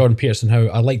talking about Jordan Peterson, how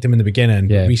I liked him in the beginning,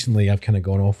 but recently I've kind of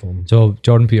gone off him. So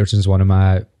Jordan Peterson's one of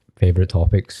my favourite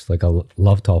topics. Like I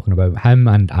love talking about him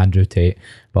and Andrew Tate.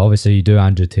 But obviously you do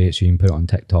Andrew Tate, so you can put it on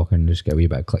TikTok and just get a wee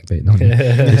bit of clickbait, don't you?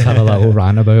 Just have a little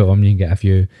rant about him, you can get a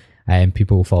few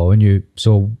people following you.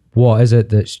 So what is it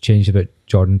that's changed about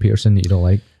Jordan Peterson that you don't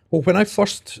like? Well, when I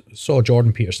first saw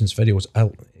Jordan Peterson's videos,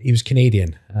 he was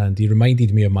Canadian, and he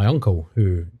reminded me of my uncle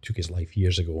who took his life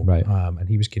years ago. Right. And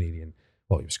he was Canadian.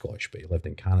 Well, he was Scottish, but he lived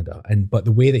in Canada. But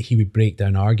the way that he would break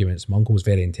down arguments, my uncle was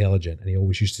very intelligent, and he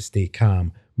always used to stay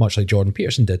calm, much like Jordan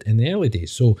Peterson did in the early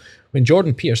days. So when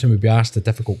Jordan Peterson would be asked a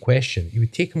difficult question, he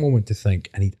would take a moment to think,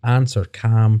 and he'd answer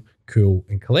calm, cool,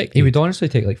 and collected. He would honestly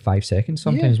take like 5 seconds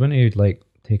sometimes, wouldn't he? He'd like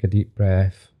take a deep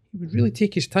breath. He would really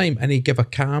take his time, and he'd give a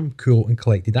calm, cool, and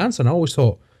collected answer. And I always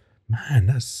thought, man,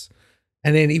 that's...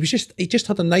 And then he just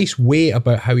had a nice way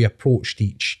about how he approached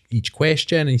each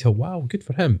question, and you thought, wow, good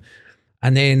for him.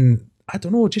 And then, I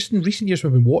don't know, just in recent years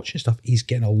we've been watching stuff, he's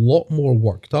getting a lot more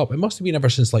worked up. It must have been ever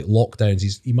since like lockdowns.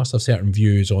 He must have certain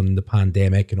views on the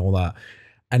pandemic and all that.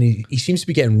 And he seems to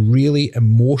be getting really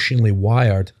emotionally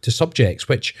wired to subjects,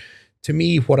 which to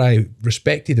me, what I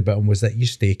respected about him was that you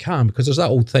stay calm, because there's that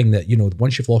old thing that,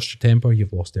 once you've lost your temper,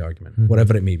 you've lost the argument,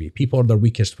 whatever it may be. People are their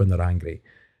weakest when they're angry.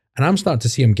 And I'm starting to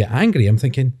see him get angry. I'm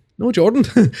thinking, no, Jordan.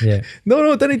 Yeah.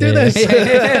 No, didn't do this.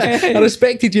 I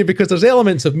respected you because there's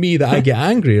elements of me that I get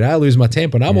angry and I lose my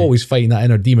temper. And I'm always fighting that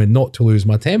inner demon not to lose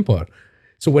my temper.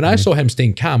 So when I saw him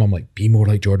staying calm, I'm like, be more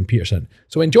like Jordan Peterson.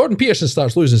 So when Jordan Peterson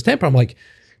starts losing his temper, I'm like,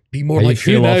 be more like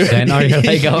you now. You're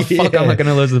like, oh, fuck, I'm not going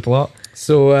to lose the plot.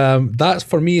 So that's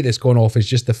for me that's gone off, is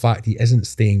just the fact he isn't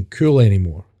staying cool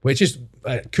anymore, which is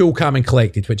cool, calm and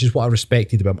collected, which is what I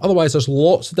respected about him. Otherwise, there's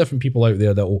lots of different people out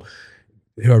there that will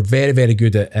who are very, very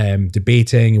good at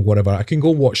debating and whatever, I can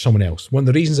go and watch someone else. One of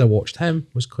the reasons I watched him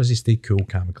was because he stayed cool,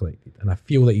 calm and collected. And I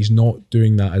feel that he's not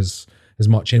doing that as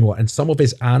much anymore. And some of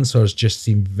his answers just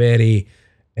seem very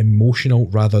emotional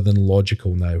rather than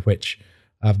logical now, which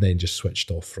I've then just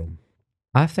switched off from.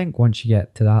 I think once you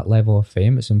get to that level of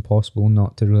fame, it's impossible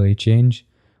not to really change.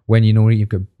 When you know you've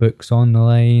got books on the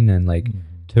line and like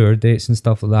tour dates and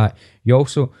stuff like that, you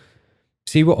also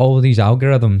see what all of these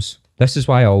algorithms. This is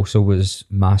why I also was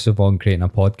massive on creating a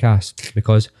podcast,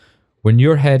 because when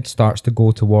your head starts to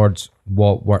go towards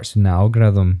what works in the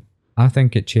algorithm, I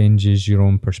think it changes your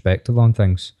own perspective on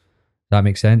things. That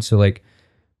makes sense. So like,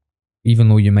 even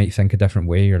though you might think a different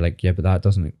way, you're like, yeah, but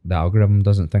the algorithm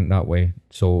doesn't think that way.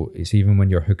 So it's even when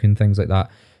you're hooking things like that.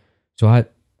 So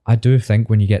I do think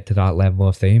when you get to that level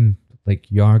of fame, like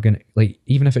you are going to, like,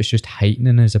 even if it's just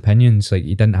heightening his opinions, like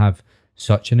he didn't have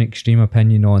such an extreme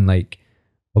opinion on like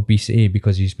obesity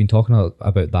because he's been talking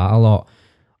about that a lot.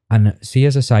 And see,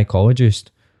 as a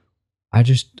psychologist, I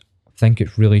just think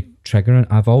it's really triggering.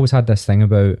 I've always had this thing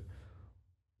about,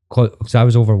 because I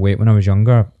was overweight when I was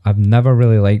younger, I've never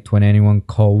really liked when anyone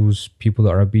calls people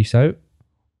that are obese out,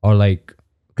 or like,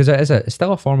 because it's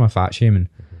still a form of fat shaming.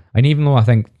 And even though I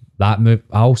think that move,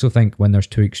 I also think when there's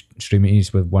two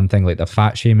extremities with one thing, like the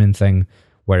fat shaming thing,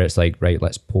 where it's like, right,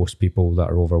 let's post people that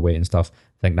are overweight and stuff,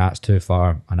 I think that's too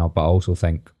far. But I also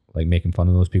think like making fun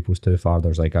of those people is too far.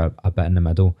 There's like a bit in the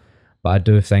middle. But I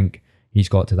do think he's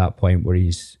got to that point where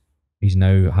he's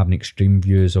now having extreme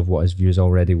views of what his views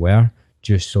already were,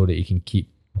 just so that he can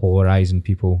keep polarizing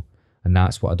people. And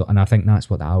that's what I think that's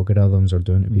what the algorithms are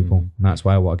doing to people. And that's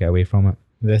why I want to get away from it.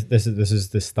 This is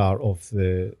the start of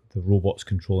the robots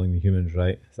controlling the humans,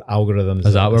 right? The algorithms.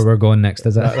 Is that where we're going next?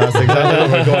 Is it? That's exactly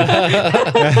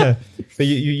where we're going. But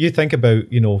you think about,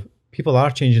 people are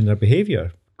changing their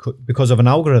behavior because of an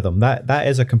algorithm. That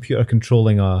is a computer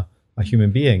controlling a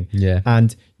human being. Yeah.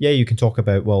 And yeah, you can talk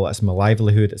about, well, that's my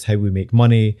livelihood, it's how we make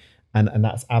money, and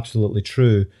that's absolutely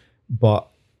true. But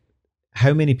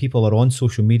how many people are on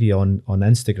social media, on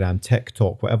Instagram,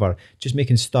 TikTok, whatever, just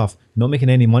making stuff, not making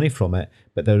any money from it,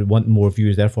 but they're wanting more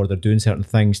views, therefore they're doing certain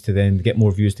things to then get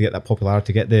more views, to get that popularity,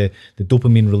 to get the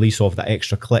dopamine release of that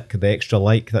extra click, the extra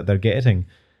like that they're getting.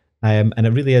 And it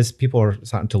really is, people are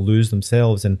starting to lose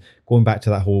themselves. And going back to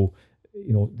that whole,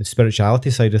 the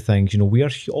spirituality side of things, we are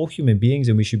all human beings,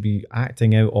 and we should be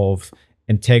acting out of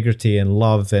integrity and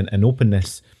love and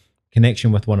openness,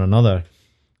 connection with one another.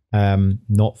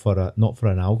 Not for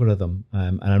an algorithm,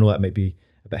 and I know that might be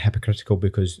a bit hypocritical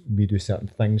because we do certain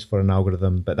things for an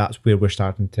algorithm, but that's where we're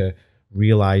starting to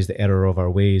realize the error of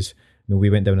our ways. We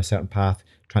went down a certain path,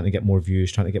 trying to get more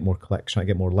views, trying to get more clicks, trying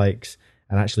to get more likes,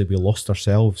 and actually we lost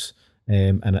ourselves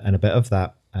in a bit of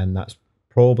that, and that's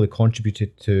probably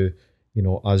contributed to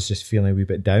us just feeling a wee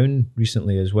bit down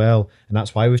recently as well. And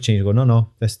that's why we've changed. No,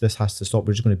 this has to stop.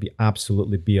 We're just going to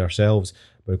absolutely be ourselves.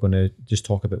 We're going to just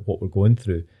talk about what we're going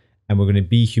through. And we're going to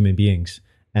be human beings.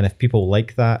 And if people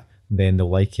like that, then they'll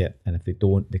like it. And if they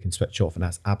don't, they can switch off. And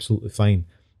that's absolutely fine.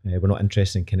 We're not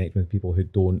interested in connecting with people who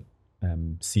don't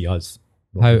see us.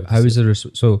 How is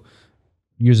it? So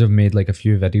you have made like a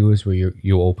few videos where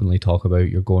you openly talk about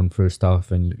you're going through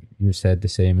stuff, and you said the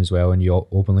same as well. And you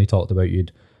openly talked about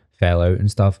you'd fell out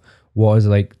and stuff. What is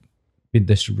like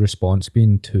this response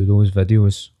been to those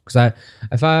videos? Because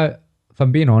if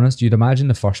I'm being honest, you'd imagine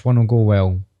the first one will go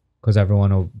well, because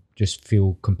everyone will just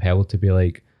feel compelled to be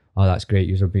like, oh, that's great,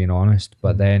 you're being honest.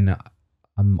 But then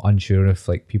I'm unsure if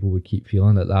like people would keep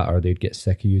feeling like that, or they'd get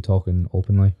sick of you talking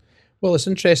openly. Well, it's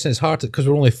interesting. It's hard because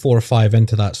we're only 4 or 5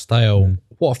 into that style.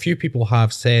 What a few people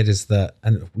have said is that,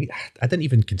 and I didn't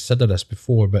even consider this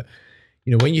before, but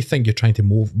when you think you're trying to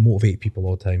motivate people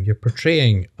all the time, you're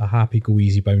portraying a happy, go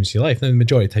easy, bouncy life. Now, the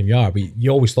majority of the time you are, but you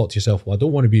always thought to yourself, well, I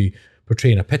don't want to be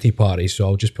portraying a pity party, so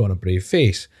I'll just put on a brave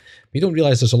face. But you don't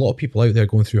realize there's a lot of people out there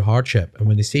going through hardship, and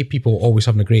when they say people always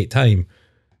having a great time,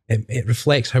 it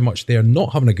reflects how much they're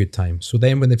not having a good time. So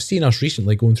then when they've seen us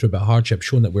recently going through a bit of hardship,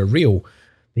 showing that we're real,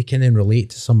 they can then relate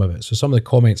to some of it. So some of the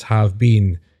comments have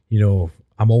been,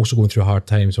 I'm also going through a hard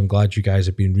time, so I'm glad you guys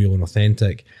have been real and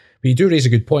authentic. But you do raise a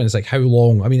good point. It's like, how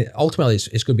long? I mean, ultimately, it's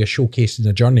going to be a showcase in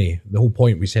a journey. The whole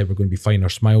point, we said we're going to be finding our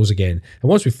smiles again. And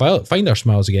once we find our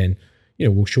smiles again,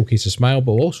 we'll showcase the smile,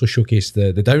 but we'll also showcase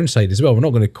the downside as well. We're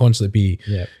not going to constantly be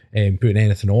putting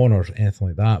anything on or anything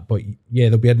like that. But yeah,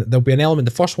 there'll be an element.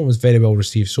 The first one was very well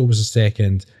received. So was the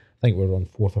second. I think we're on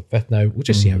 4th or 5th now. We'll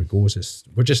just see how it goes.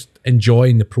 We're just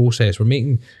enjoying the process. We're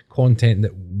making content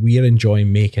that we're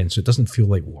enjoying making, so it doesn't feel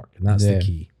like work, and that's the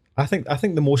key. I think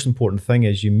the most important thing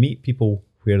is you meet people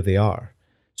where they are.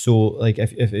 So like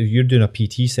if you're doing a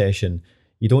PT session,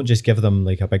 You don't just give them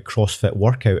like a big CrossFit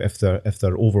workout if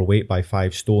they're overweight by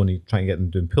 5 stone. You try and get them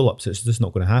doing pull-ups. It's just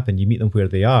not going to happen. You meet them where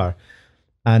they are.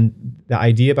 And the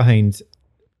idea behind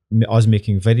us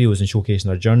making videos and showcasing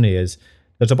our journey is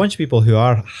there's a bunch of people who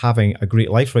are having a great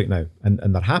life right now, and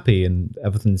they're happy and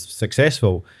everything's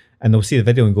successful, and they'll see the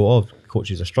video and go, oh,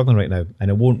 coaches are struggling right now, and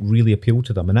it won't really appeal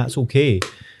to them, and that's okay.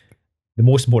 The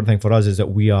most important thing for us is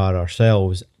that we are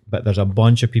ourselves, but there's a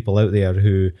bunch of people out there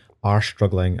who are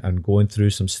struggling and going through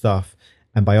some stuff,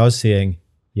 and by us saying,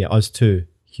 yeah, us too,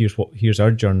 here's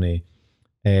our journey,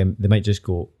 they might just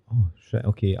go, oh shit,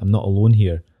 okay, I'm not alone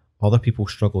here. Other people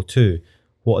struggle too.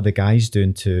 What are the guys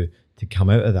doing to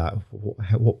come out of that?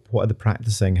 What are they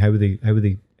practicing? How are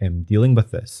they dealing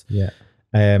with this? Yeah.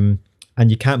 And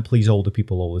you can't please all the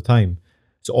people all the time.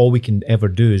 So all we can ever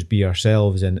do is be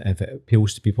ourselves, and if it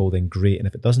appeals to people, then great. And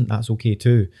if it doesn't, that's okay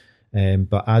too.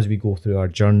 But as we go through our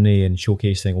journey and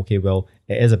showcasing, okay, well,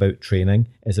 it is about training,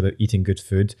 it's about eating good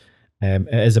food.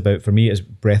 It is about, for me, it's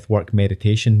breath work,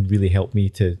 meditation really helped me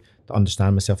to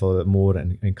understand myself a little bit more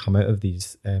and come out of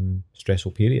these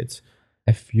stressful periods.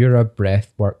 If you're a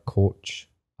breathwork coach,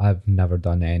 I've never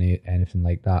done anything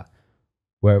like that.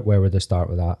 Where would I start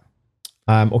with that?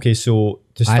 Okay, so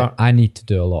to start, I need to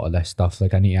do a lot of this stuff.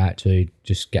 Like I need to actually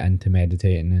just get into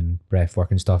meditating and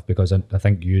breathwork and stuff, because I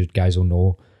think you guys will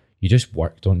know, you just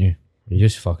work, don't you? You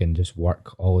just fucking just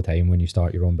work all the time when you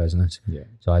start your own business. Yeah.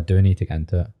 So I do need to get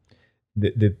into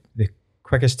it. The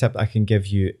quickest tip I can give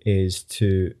you is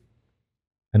to,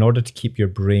 in order to keep your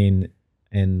brain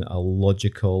in a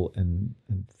logical and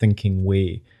thinking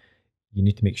way, you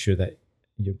need to make sure that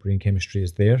your brain chemistry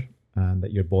is there and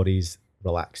that your body's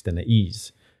relaxed and at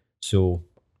ease. So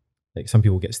like some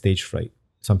people get stage fright,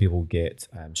 some people get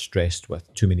stressed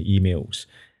with too many emails,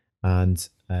 and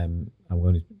I'm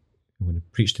going to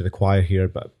preach to the choir here,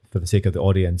 but for the sake of the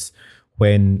audience,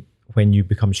 when you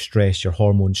become stressed, your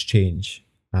hormones change,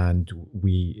 and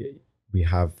we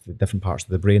have the different parts of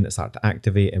the brain that start to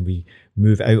activate, and we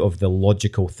move out of the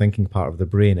logical thinking part of the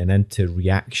brain and into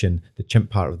reaction, the chimp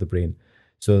part of the brain.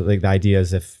 So like the idea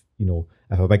is if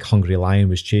a big hungry lion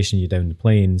was chasing you down the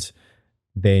plains,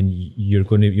 then you're not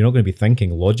going to be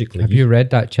thinking logically. Have you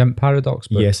read that chimp paradox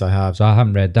book? Yes, I have. So I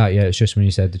haven't read that yet. It's just when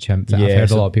you said the chimp that I've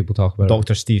heard a lot of people talk about.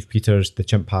 Dr. Steve Peters, the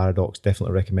chimp paradox,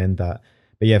 definitely recommend that.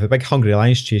 But yeah, if a big hungry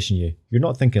lion's chasing you, you're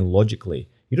not thinking logically.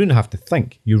 You don't have to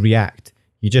think. You react.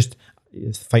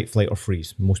 It's fight, flight, or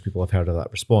freeze. Most people have heard of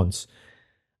that response.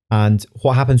 And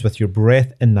what happens with your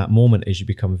breath in that moment is you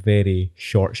become very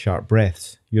short, sharp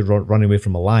breaths. You're running away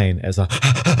from a lion as a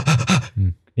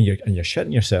and you're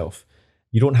shitting yourself.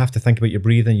 You don't have to think about your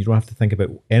breathing. You don't have to think about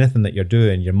anything that you're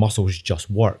doing. Your muscles just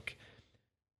work.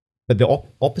 But the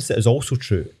opposite is also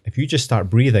true. If you just start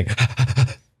breathing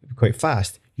quite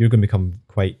fast, you're going to become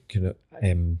quite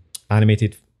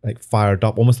animated, like fired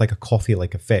up, almost like a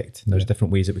coffee-like effect. And there's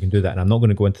different ways that we can do that. And I'm not going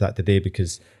to go into that today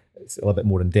because it's a little bit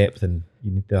more in depth and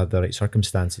you need to have the right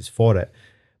circumstances for it.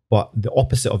 But the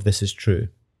opposite of this is true.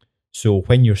 So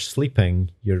when you're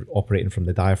sleeping, you're operating from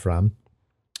the diaphragm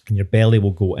and your belly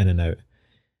will go in and out.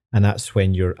 And that's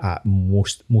when you're at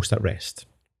most at rest.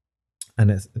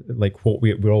 And it's like what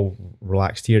we're all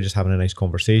relaxed here, just having a nice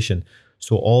conversation.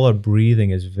 So all our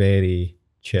breathing is very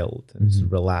chilled and it's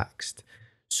relaxed.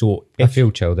 So I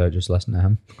feel chilled out just listening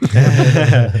to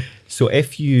him. So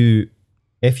if you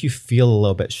feel a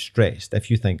little bit stressed, if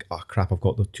you think, oh crap, I've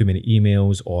got too many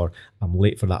emails, or I'm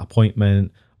late for that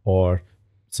appointment, or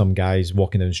some guy's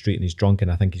walking down the street and he's drunk and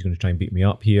I think he's going to try and beat me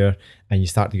up here, and you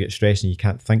start to get stressed and you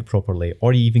can't think properly,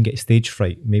 or you even get stage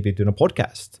fright, maybe doing a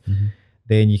podcast,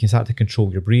 then you can start to control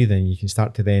your breathing. You can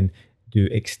start to then do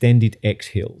extended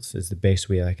exhales is the best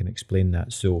way I can explain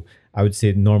that. So I would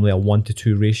say normally a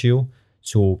 1-to-2 ratio.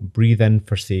 So breathe in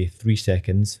for say 3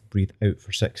 seconds, breathe out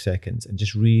for 6 seconds, and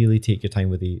just really take your time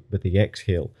with the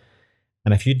exhale.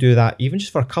 And if you do that, even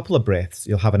just for a couple of breaths,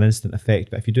 you'll have an instant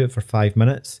effect. But if you do it for 5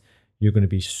 minutes, you're going to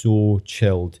be so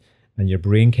chilled, and your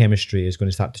brain chemistry is going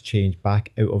to start to change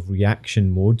back out of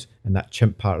reaction mode and that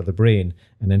chimp part of the brain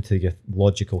and into your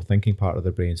logical thinking part of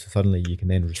the brain. So suddenly you can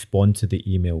then respond to the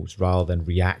emails rather than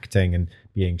reacting and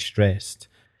being stressed.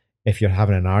 If you're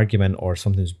having an argument or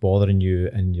something's bothering you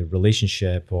in your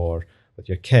relationship or with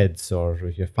your kids or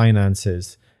with your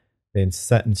finances, then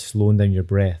sit and slow down your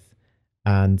breath.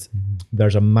 And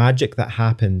there's a magic that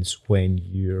happens when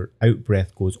your out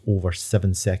breath goes over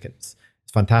 7 seconds.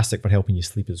 It's fantastic for helping you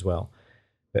sleep as well.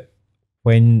 But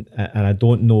and I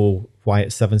don't know why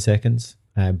it's 7 seconds,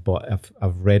 but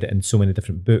I've read it in so many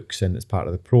different books and it's part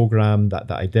of the program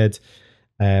that I did.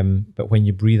 But when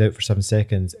you breathe out for 7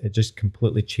 seconds, it just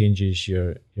completely changes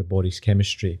your body's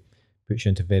chemistry, puts you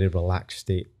into a very relaxed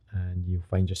state. and you'll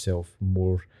find yourself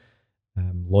more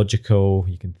logical.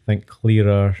 You can think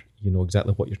clearer. You know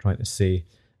exactly what you're trying to say.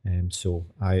 So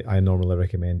I normally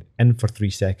recommend in for 3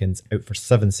 seconds, out for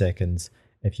 7 seconds,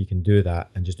 if you can do that,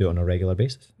 and just do it on a regular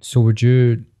basis. So would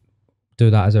you do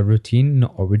that as a routine,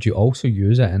 or would you also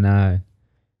use it in a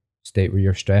state where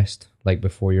you're stressed, like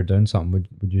before you're doing something?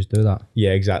 Would you just do that?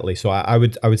 Yeah, exactly. So I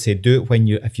would say do it when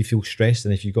if you feel stressed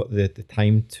and if you've got the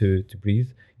time to breathe.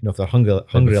 You know, if they're hungry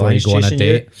before you go on a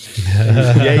date.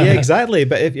 Yeah, exactly.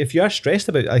 But if you are stressed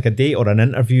about like a date or an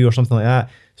interview or something like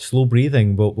that, slow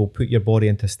breathing will put your body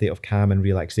into a state of calm and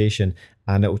relaxation,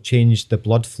 and it will change the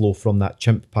blood flow from that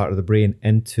chimp part of the brain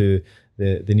into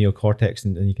the neocortex,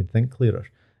 and you can think clearer.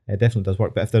 It definitely does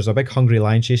work. But if there's a big hungry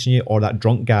lion chasing you, or that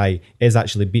drunk guy is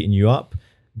actually beating you up,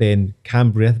 then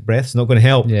calm breath's not going to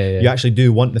help. You actually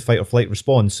do want the fight or flight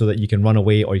response so that you can run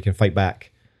away or you can fight back.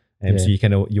 So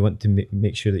you want to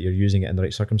make sure that you're using it in the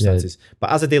right circumstances.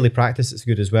 But as a daily practice, it's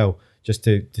good as well, just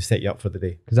to set you up for the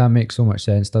day. Because that makes so much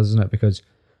sense, doesn't it? Because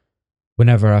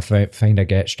whenever I find I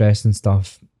get stressed and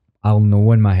stuff, I'll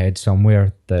know in my head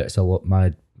somewhere that it's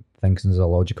my thinking is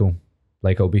illogical.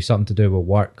 Like it'll be something to do with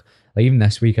work. Like even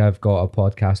this week, I've got a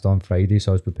podcast on Friday,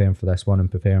 so I was preparing for this one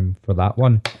and preparing for that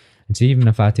one. And see, even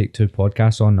if I take 2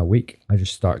 podcasts on a week, I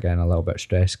just start getting a little bit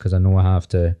stressed because I know I have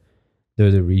to do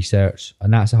the research,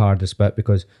 and that's the hardest bit,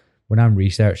 because when I'm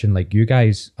researching, like you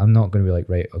guys, I'm not going to be like,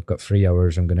 right, I've got 3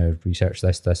 hours, I'm going to research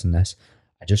this and this.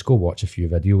 I just go watch a few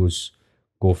videos,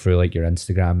 go through like your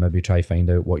Instagram, maybe try find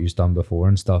out what you've done before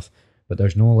and stuff, but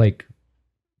there's no like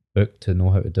book to know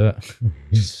how to do it.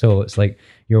 So it's like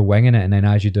you're winging it, and then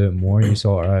as you do it more, you're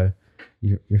sort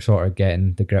of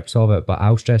getting the grips of it. But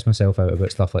I'll stress myself out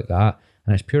about stuff like that,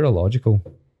 and it's pure illogical.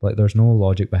 Like there's no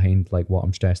logic behind like what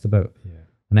I'm stressed about.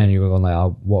 And then you're going like,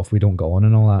 oh, what if we don't go on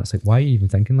and all that? It's like, why are you even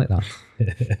thinking like that?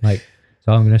 Like,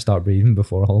 so I'm going to start breathing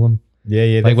before all of them.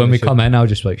 Yeah. Like when we come in, I'll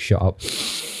just be like, shut up.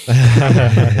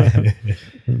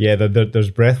 Yeah,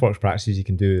 there's breathwork practices you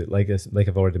can do, like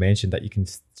I've already mentioned, that you can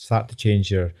start to change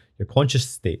your conscious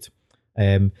state.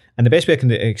 And the best way I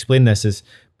can explain this is,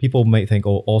 people might think,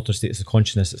 oh, altered states of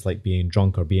consciousness, it's like being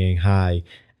drunk or being high.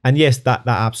 And yes, that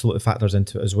absolutely factors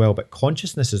into it as well. But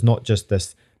consciousness is not just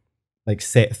this like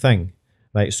set thing.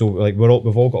 Right, so like we've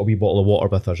all got a wee bottle of water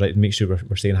with us, right, to make sure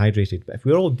we're staying hydrated. But if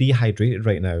we're all dehydrated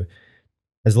right now,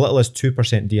 as little as 2%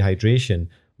 dehydration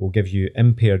will give you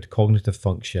impaired cognitive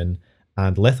function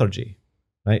and lethargy,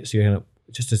 right? So you're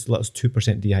just as little as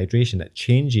 2% dehydration, it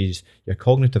changes your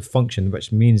cognitive function,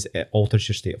 which means it alters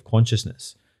your state of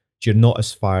consciousness. So you're not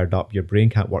as fired up, your brain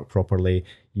can't work properly,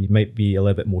 you might be a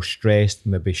little bit more stressed,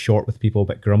 maybe short with people, a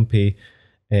bit grumpy,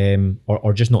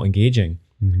 or just not engaging.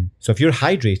 Mm-hmm. So if you're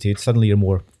hydrated, suddenly you're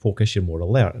more focused, you're more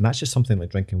alert. And that's just something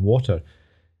like drinking water.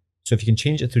 So if you can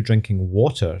change it through drinking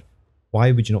water,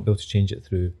 why would you not be able to change it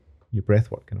through your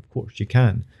breath work? And of course you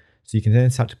can. So you can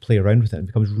then start to play around with it, and it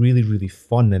becomes really, really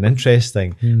fun and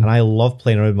interesting. And I love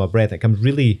playing around with my breath. It becomes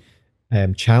really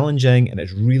challenging, and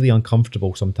it's really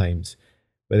uncomfortable sometimes.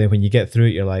 But then when you get through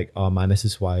it, you're like, oh man, this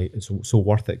is why it's so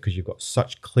worth it, because you've got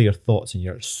such clear thoughts and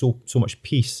you're so much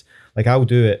peace. Like I'll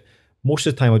do it. Most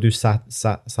of the time I'll do sat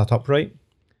upright,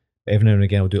 but every now and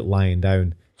again I'll do it lying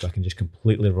down, so I can just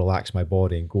completely relax my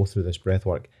body and go through this breath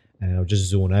work, and I'll just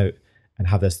zone out and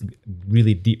have this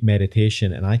really deep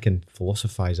meditation, and I can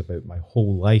philosophize about my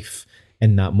whole life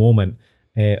in that moment,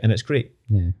 and it's great.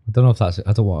 Yeah, I don't know if that's.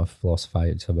 I don't want to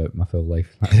philosophize about my full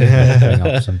life. That's bring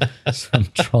up some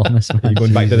traumas. You're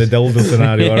going back to the dildo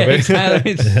scenario, are we?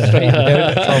 Exactly. Straight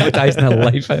down, traumatizing the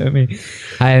life out of me.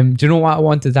 Do you know what I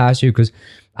wanted to ask you? Because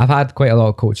I've had quite a lot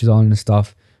of coaches on and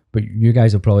stuff, but you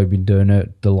guys have probably been doing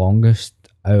it the longest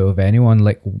out of anyone.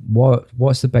 Like,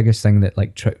 what's the biggest thing that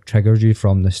like triggers you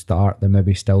from the start that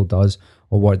maybe still does,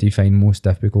 or what do you find most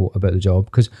difficult about the job?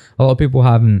 Because a lot of people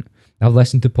haven't. I've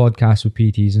listened to podcasts with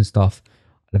PTs and stuff.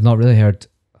 I've not really heard.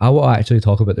 I will actually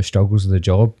talk about the struggles of the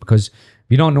job, because if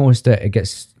you don't notice that, it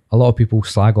gets a lot of people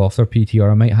slag off their PT, or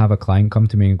I might have a client come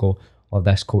to me and go, "Oh,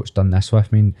 this coach done this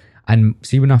with me." And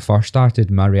see, when I first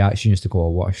started, my reaction used to go, "Oh,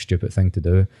 what a stupid thing to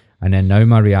do." And then now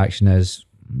my reaction is,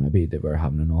 maybe they were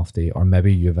having an off day, or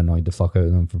maybe you've annoyed the fuck out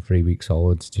of them for 3 weeks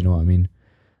solids. Do you know what I mean?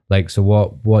 Like, so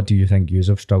what do you think you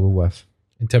have struggled with?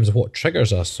 In terms of what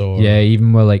triggers us? Or yeah,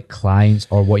 even with like clients,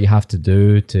 or what you have to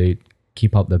do to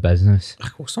keep up the business.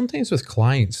 Well, sometimes with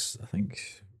clients, I think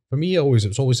for me, it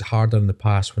was always harder in the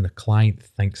past when a client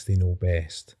thinks they know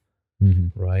best,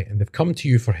 right? And they've come to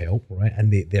you for help, right?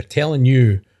 And they're telling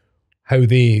you how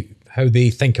they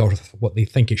think, or what they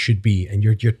think it should be, and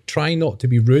you're trying not to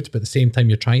be rude, but at the same time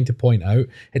you're trying to point out.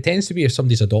 It tends to be if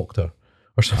somebody's a doctor,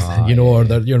 or something, or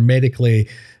you're medically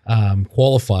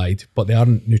qualified, but they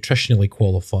aren't nutritionally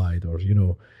qualified, or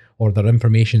their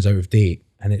information's out of date.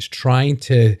 And it's trying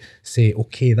to say,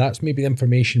 okay, that's maybe the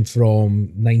information from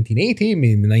 1980,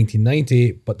 maybe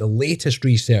 1990, but the latest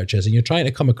research is, and you're trying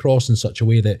to come across in such a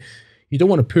way that you don't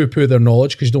want to poo-poo their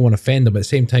knowledge because you don't want to offend them. At the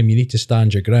same time, you need to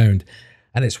stand your ground.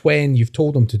 And it's when you've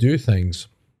told them to do things,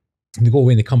 and they go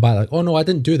away and they come back like, oh no, I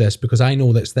didn't do this because I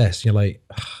know that's this. You're like,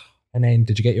 and then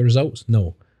did you get your results?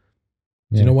 No.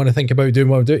 Do you not want to think about doing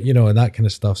what I'm doing? And that kind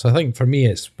of stuff. So I think for me,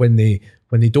 it's when they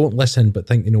don't listen but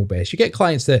think they know best. You get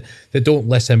clients that don't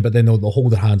listen, but then they'll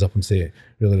hold their hands up and say,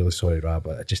 really, really sorry, Rab,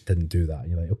 I just didn't do that.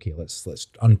 And you're like, okay, let's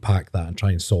unpack that and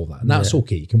try and solve that. And that's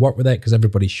okay. You can work with it because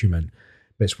everybody's human.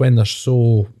 But it's when they're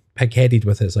so pig-headed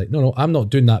with it, it's like, no, I'm not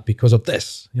doing that because of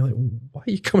this. And you're like, well, why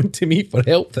are you coming to me for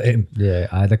help then? Yeah,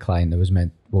 I had a client that was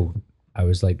I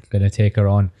was like going to take her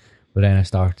on, but then I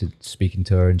started speaking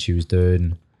to her and she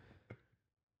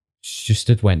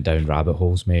just went down rabbit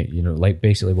holes, mate. Like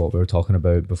basically what we were talking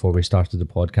about before we started the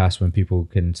podcast, when people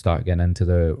can start getting into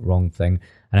the wrong thing.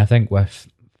 And I think with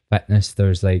fitness,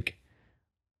 there's like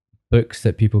books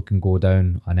that people can go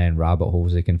down and then rabbit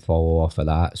holes they can follow off of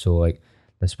that. So like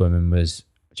this woman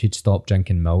she'd stopped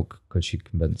drinking milk because she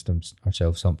convinced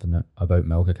herself something about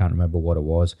milk. I can't remember what it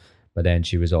was, but then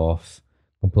she was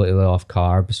completely off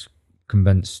carbs,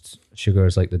 convinced sugar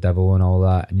is like the devil and all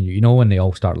that. And when they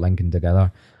all start linking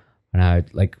together. And I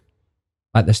like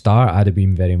at the start, I'd have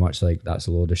been very much like, that's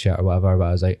a load of shit or whatever. But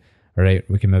I was like, all right,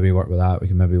 we can maybe work with that.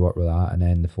 And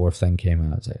then the fourth thing came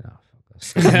and I was like, no,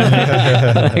 fuck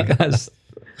this. Like,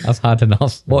 that's hard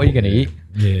enough. What are you going to eat?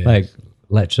 Yeah. Like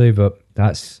literally, but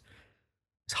it's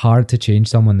hard to change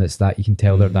someone that you can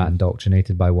tell they're that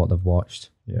indoctrinated by what they've watched.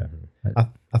 Yeah.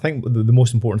 I think the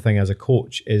most important thing as a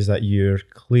coach is that you're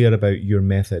clear about your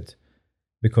method,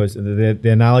 because the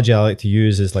analogy I like to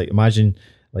use is like, imagine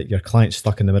like your client's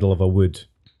stuck in the middle of a wood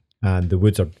and the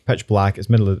woods are pitch black. It's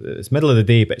middle of the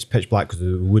day, but it's pitch black because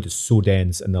the wood is so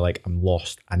dense and they're like, I'm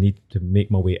lost. I need to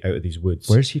make my way out of these woods.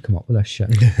 Where's he come up with this shit?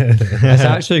 It's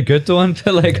actually a good one.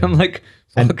 But like, I'm like,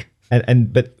 fuck.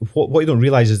 But what you don't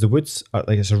realize is the woods are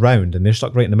like, it's a round and they're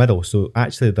stuck right in the middle. So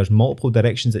actually there's multiple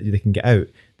directions that they can get out.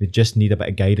 They just need a bit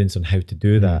of guidance on how to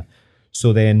do that.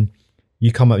 So then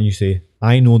you come up and you say,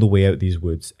 I know the way out of these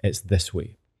woods. It's this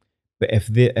way. But if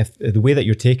the way that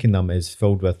you're taking them is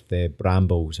filled with the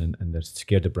brambles and they're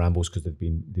scared of brambles because they've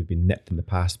been nipped in the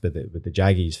past with the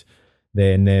jaggies,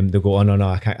 then they'll go, oh no,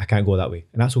 I can't go that way.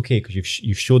 And that's okay, because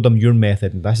you've showed them your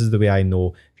method and this is the way I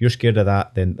know. If you're scared of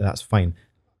that, then that's fine.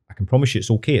 I can promise you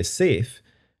it's okay, it's safe.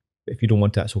 But if you don't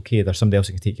want to, that's okay. There's somebody else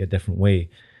that can take you a different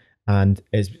way. And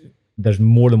there's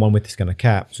more than one way to skin a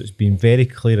cat. So it's being very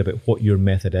clear about what your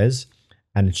method is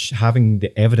and having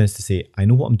the evidence to say, I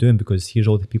know what I'm doing because here's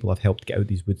all the people I've helped get out of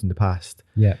these woods in the past.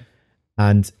 Yeah.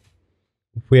 And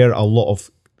where a lot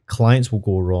of clients will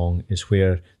go wrong is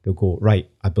where they'll go, right,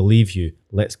 I believe you,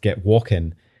 let's get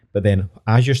walking. But then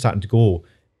as you're starting to go,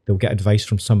 they'll get advice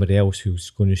from somebody else who's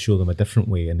going to show them a different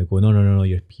way. And they go, no,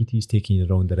 your PT's taking you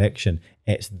the wrong direction.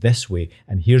 It's this way.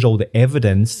 And here's all the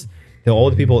evidence to all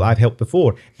the people that I've helped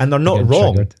before. And they're not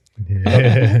wrong.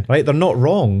 Yeah. Right? They're not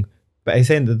wrong. But I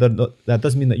saying that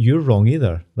doesn't mean that you're wrong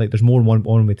either. Like there's more than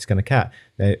one way to skin a cat.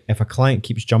 If a client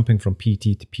keeps jumping from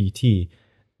PT to PT,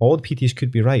 all the PTs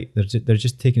could be right. They're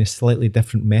just taking a slightly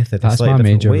different method. That's my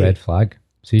major red flag.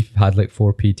 So if you've had like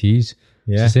 4 PTs,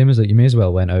 it's the same as like you may as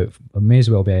well went out. It may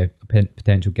as well be a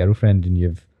potential girlfriend and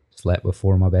you've slept with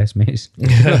 4 of my best mates. Do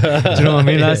you know what I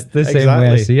mean? That's the same way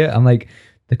I see it. I'm like,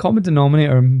 the common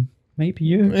denominator might be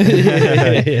you.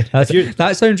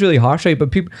 That sounds really harsh, right?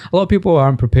 But a lot of people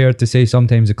aren't prepared to say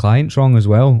sometimes the client's wrong as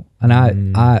well. And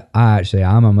I actually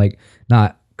am. I'm like,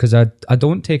 nah, because I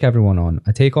don't take everyone on.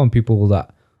 I take on people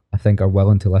that I think are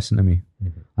willing to listen to me.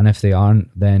 And if they aren't,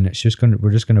 then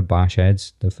we're just gonna bash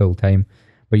heads the full time.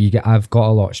 But I've got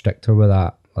a lot stricter with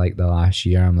that. Like the last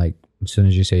year, I'm like, as soon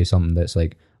as you say something that's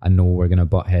like, I know we're gonna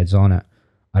butt heads on it,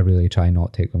 I really try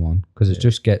not to take them on, because it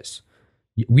just gets.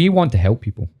 We want to help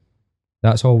people.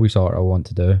 That's all we sort of want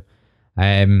to do.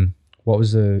 What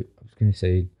was I was going to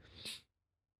say?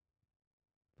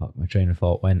 Fuck, my train of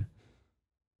thought went.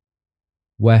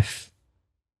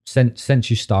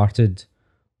 Since you started,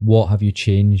 what have you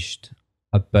changed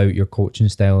about your coaching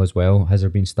style as well? Has there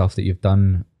been stuff that you've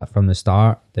done from the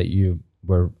start that you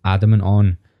were adamant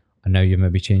on, and now you've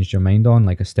maybe changed your mind on,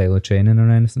 like a style of training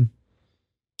or anything?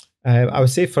 I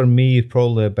would say for me,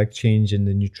 probably a big change in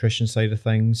the nutrition side of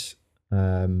things.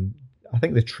 I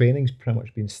think the training's pretty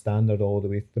much been standard all the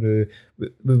way through.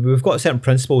 We've got certain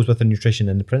principles with the nutrition,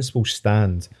 and the principles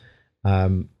stand.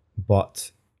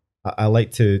 But I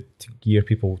like to gear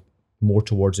people more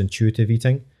towards intuitive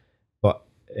eating, but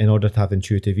in order to have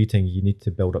intuitive eating, you need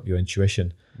to build up your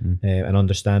intuition and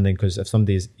understanding. Because if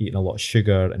somebody's eating a lot of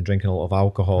sugar and drinking a lot of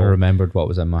alcohol, I remembered what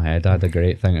was in my head. I had a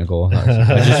great thing to go.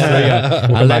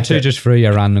 I literally just threw you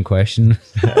a random question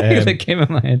that came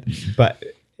in my head. But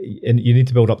you need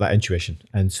to build up that intuition,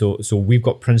 and so we've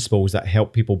got principles that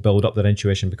help people build up their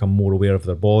intuition, become more aware of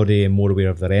their body and more aware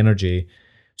of their energy,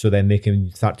 so then they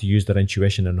can start to use their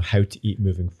intuition on how to eat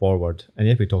moving forward. And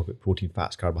if we talk about protein,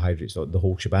 fats, carbohydrates, the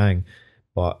whole shebang,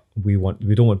 but we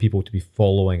don't want people to be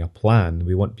following a plan.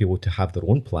 We want people to have their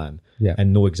own plan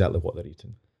and know exactly what they're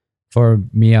eating. For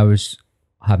me, I was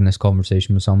having this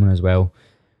conversation with someone as well.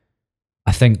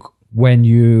 I think when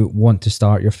you want to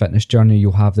start your fitness journey,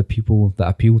 you'll have the people that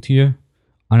appeal to you.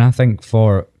 And I think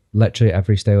for literally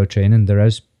every style of training, there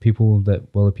is people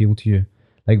that will appeal to you.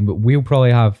 Like, we'll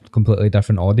probably have completely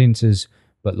different audiences,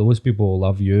 but those people will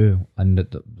love you, and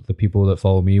the people that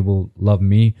follow me will love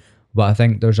me. But I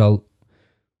think there's a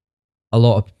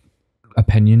lot of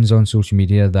opinions on social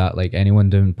media that, like, anyone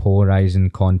doing polarizing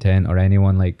content or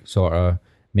anyone like sort of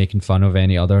making fun of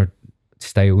any other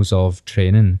styles of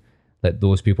training, that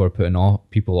those people are putting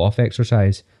people off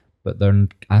exercise. But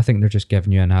I think they're just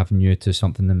giving you an avenue to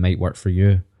something that might work for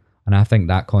you. And I think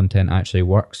that content actually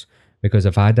works, because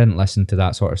if I didn't listen to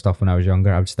that sort of stuff when I was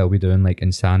younger, I would still be doing like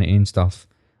insanity and stuff,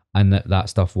 and that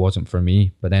stuff wasn't for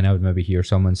me. But then I would maybe hear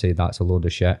someone say, that's a load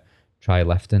of shit, try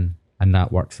lifting, and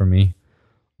that worked for me.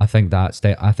 I think that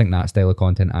style of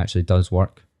content actually does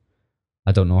work.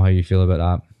 I don't know how you feel about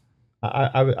that.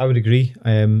 I would agree.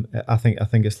 I think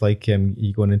it's like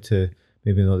you going into,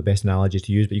 maybe not the best analogy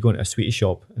to use, but you go into a sweetie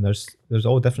shop and there's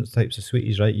all different types of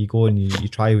sweeties, right? You go and you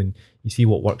try and you see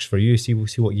what works for you, see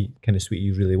what kind of sweetie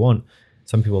you really want.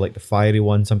 Some people like the fiery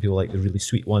one, some people like the really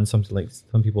sweet one, some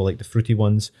people like the fruity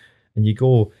ones. And you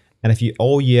go, and if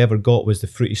all you ever got was the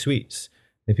fruity sweets,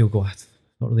 then people go, that's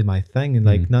not really my thing. And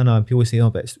like, no, and people say,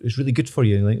 oh, but it's really good for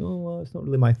you. And you're like, oh, well, it's not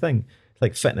really my thing. It's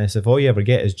like fitness. If all you ever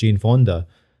get is Jane Fonda,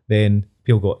 then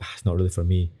people go, it's not really for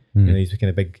me. You know, these kind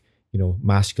of big,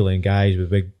 masculine guys with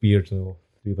big beards.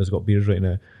 Three of us got beards right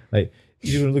now. Like,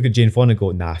 you look at Jane Fonda and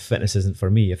go, nah, fitness isn't for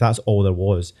me. If that's all there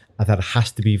was, I thought it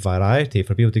has to be variety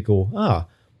for people to go,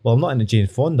 well, I'm not into Jane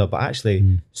Fonda, but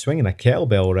actually swinging a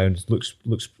kettlebell around looks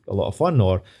a lot of fun,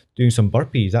 or doing some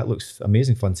burpees, that looks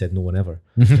amazing fun, said no one ever.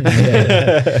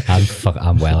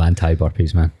 I'm well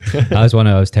anti-burpees, man. That was one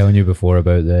I was telling you before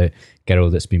about the girl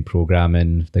that's been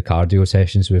programming the cardio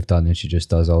sessions we've done, and she just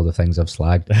does all the things I've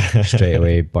slagged straight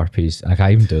away. Burpees, I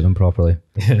can't even do them properly.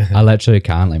 I literally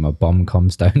can't, like my bum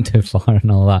comes down too far and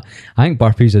all that. I think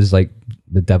burpees is like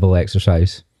the devil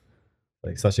exercise.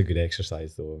 Like, such a good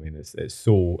exercise though. I mean, it's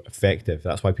so effective.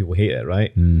 That's why people hate it,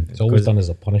 right? It's always done as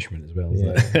a punishment as well.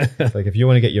 Yeah. It's like if you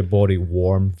want to get your body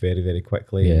warm very, very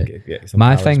quickly. Yeah. And get some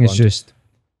my calories thing is burned. just,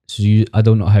 I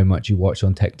don't know how much you watch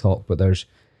on TikTok, but there's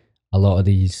a lot of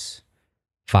these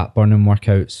fat burning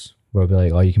workouts where it'll be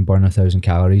like, oh, you can burn 1,000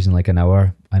 calories in like an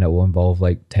hour, and it will involve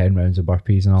like 10 rounds of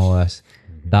burpees and all this.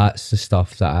 That's the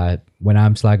stuff that when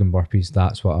I'm slagging burpees,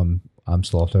 that's what I'm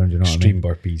slaughtering. Do you know Extreme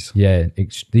what I mean? burpees. Yeah,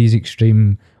 these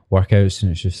extreme workouts,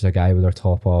 and it's just a guy with their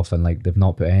top off, and like they've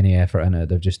not put any effort in it.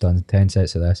 They've just done 10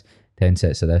 sets of this, 10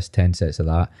 sets of this, 10 sets of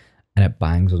that, and it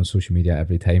bangs on social media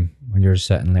every time. When you're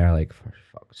sitting there like, for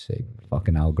fuck's sake,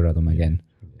 fucking algorithm again.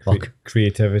 Fuck.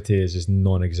 Creativity is just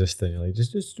non-existent. You're like,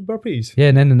 just do burpees. Yeah,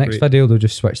 and then the next video they'll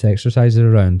just switch the exercises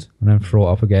around and then throw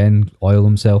it up again, oil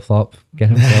himself up, get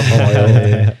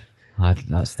himself oil.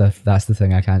 That's the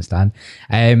thing I can't stand.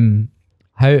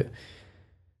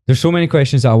 There's so many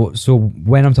questions so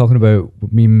when I'm talking about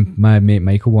me and my mate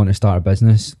Michael want to start a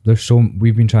business,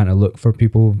 we've been trying to look for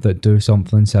people that do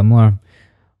something similar.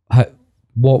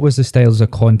 What was the styles of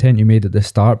content you made at the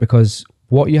start? Because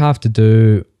what you have to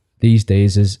do these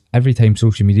days is every time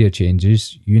social media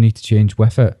changes, you need to change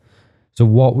with it. So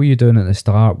what were you doing at the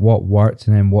start? What worked,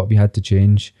 and then what have you had to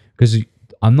change? Because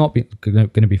I'm not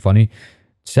going to be funny.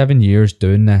 7 years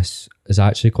doing this is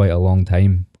actually quite a long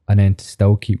time, and then to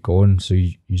still keep going. So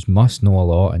you must know a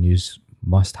lot, and you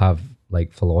must have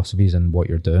like philosophies in what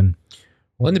you're doing.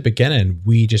 Well, in the beginning,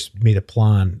 we just made a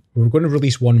plan. We were going to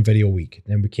release one video a week.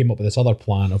 Then we came up with this other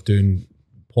plan of doing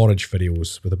porridge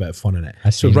videos with a bit of fun in it.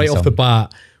 So right off the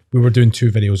bat, we were doing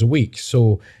 2 videos a week.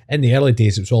 So in the early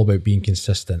days, it was all about being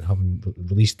consistent, having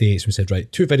release dates. We said,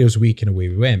 right, 2 videos a week, and away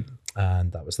we went.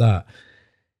 And that was that.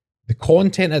 The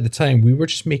content at the time, we were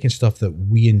just making stuff that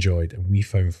we enjoyed and we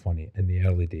found funny in the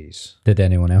early days. Did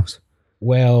anyone else?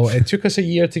 Well, it took us a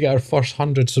year to get our first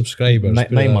 100 subscribers.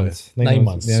 9 months. 9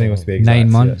 months. To be exact, 9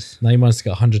 months. Yeah. 9 months to get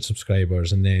 100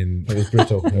 subscribers, and then it was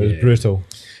brutal. It was brutal.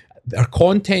 our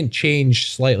content changed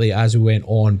slightly as we went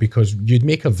on because you'd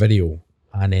make a video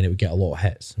and then it would get a lot of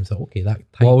hits. And I thought, okay, that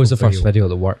type What was of the first video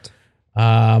that worked?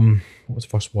 What was the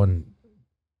first one?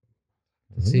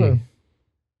 Let's see.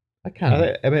 I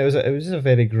can't. I mean, it was just a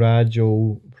very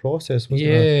gradual process, wasn't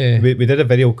Yeah. it? We did a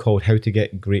video called "How to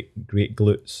Get Great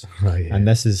Glutes," Oh, yeah. and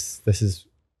this is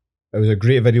it was a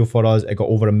great video for us. It got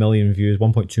over 1 million views,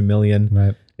 1.2 million.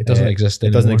 Right. It doesn't exist It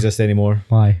anymore. doesn't exist anymore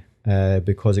Why?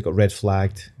 because it got red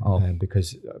flagged. Oh.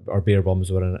 Because our beer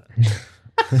bombs were in it.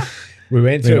 We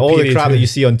went I mean, through all the crap that you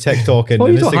see on TikTok and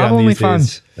Well, you don't have Instagram these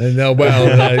OnlyFans. days. No,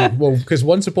 well, because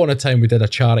once upon a time we did a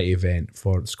charity event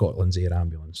for Scotland's Air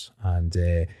Ambulance, and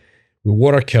we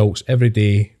wore our kilts every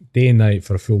day and night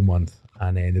for a full month.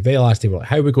 And then the very last day, we're like,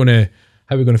 "How are we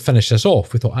gonna finish this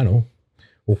off?" We thought, I know,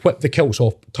 we'll whip the kilts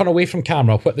off, turn away from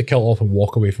camera, whip the kilt off, and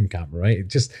walk away from camera. Right,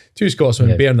 just two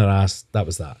Scotsmen bearing their ass. That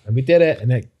was that, and we did it, and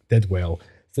it did well.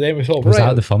 So then we thought, Was right,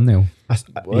 that the thumbnail?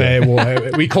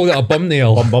 we called it a bum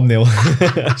nail. Bum nail.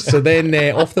 So then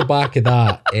off the back of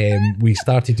that, we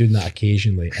started doing that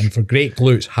occasionally. And for Great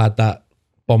Glutes had that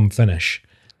bum finish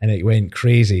and it went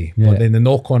crazy. Yeah. But then the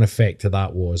knock-on effect of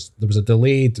that was there was a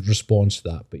delayed response to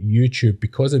that. But YouTube,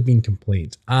 because there'd been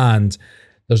complaints and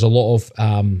there's a lot of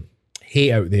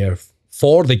hate out there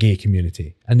for the gay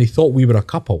community and they thought we were a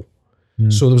couple.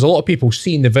 So there was a lot of people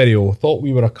seeing the video, thought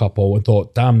we were a couple and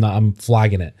thought, damn that, I'm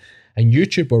flagging it. And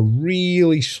YouTube were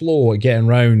really slow at getting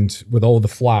around with all the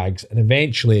flags, and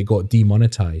eventually it got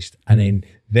demonetized. And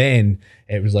then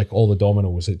it was like all the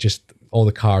dominoes. It just, all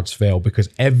the cards fell because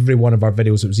every one of our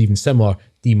videos that was even similar,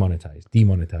 demonetized.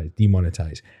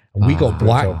 And we got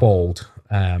blackballed,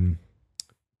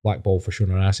 blackballed for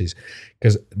showing our asses,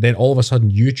 because then all of a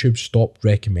sudden YouTube stopped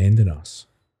recommending us.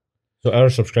 So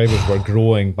our subscribers were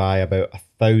growing by about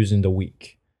 1,000 a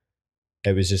week.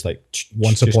 It was just like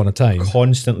Once upon a time.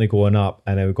 constantly going up,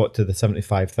 and then we got to the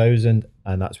 75,000,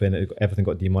 and that's when everything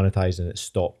got demonetized and it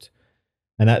stopped.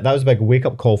 And that was a big wake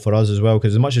up call for us as well,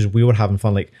 because as much as we were having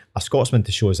fun, like a Scotsman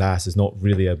to show his ass is not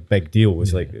really a big deal.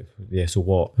 It's like, yeah, so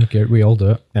what? Okay, we all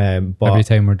do it. But Every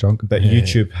time we're drunk. But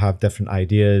YouTube have different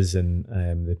ideas, and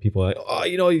the people are like, oh,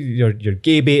 you know, you're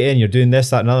gay baiting, you're doing this,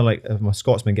 that, and other. Like, if my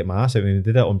Scotsman get my ass out, I mean, they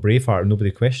did it on Braveheart and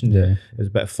nobody questioned it. It was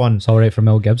a bit of fun. It's all right for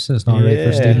Mel Gibson. It's not all right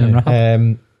for Stephen and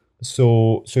Rab.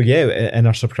 So yeah, and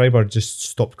our subscriber just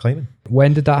stopped climbing.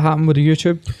 When did that happen with the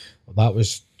YouTube? That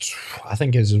was, I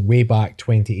think it was way back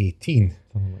 2018.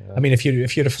 I mean, if you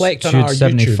reflect on So you our had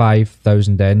YouTube,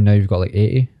 75,000 then, now you've got like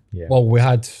 80. Yeah. well, we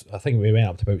had, I think we went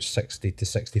up to about 60 to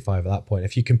 65 at that point.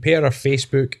 If you compare our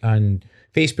Facebook, and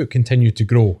Facebook continued to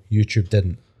grow, YouTube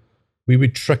didn't. We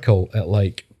would trickle at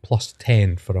like plus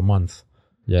 10 for a month.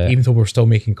 Yeah. Even though we're still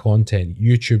making content,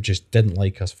 YouTube just didn't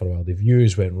like us for a while. The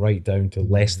views went right down to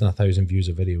less than 1,000 views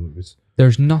a video. It was,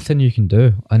 There's nothing you can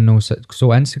do. I know. So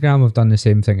Instagram have done the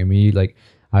same thing to me. Like,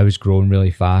 I was growing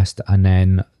really fast, and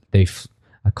then I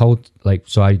called, like,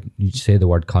 so you say the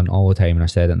word cunt all the time, and I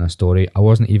said it in a story. I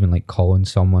wasn't even like calling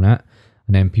someone it,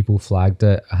 and then people flagged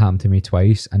it. It happened to me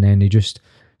twice, and then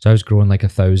so I was growing like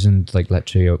 1,000, like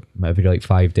literally every like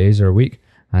 5 days or a week,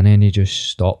 and then he just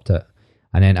stopped it.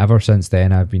 And then ever since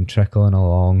then, I've been trickling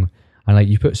along, and like,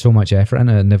 you put so much effort in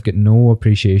it, and they've got no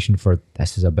appreciation for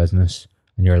this as a business,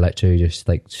 and you're literally just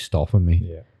like stopping me.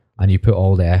 Yeah. And you put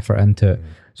all the effort into it.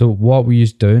 So what were you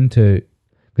doing to?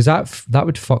 Because that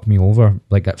would fuck me over,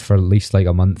 like, for at least like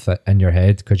a month in your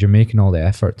head, because you're making all the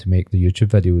effort to make the YouTube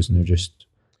videos, and it's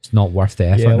not worth the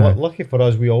effort. Yeah, now. lucky for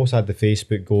us, we also had the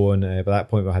Facebook going. By that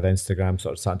point, we had Instagram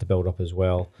sort of starting to build up as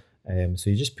well. So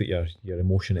you just put your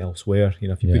emotion elsewhere. You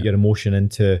know, if you put your emotion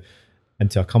into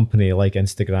a company like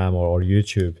Instagram or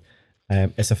YouTube,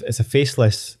 it's a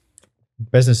faceless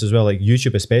business as well. Like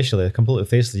YouTube especially, they're completely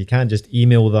faceless. You can't just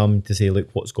email them to say, look,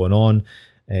 what's going on.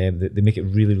 They make it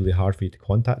really, really hard for you to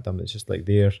contact them. It's just like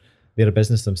they're a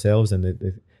business themselves, and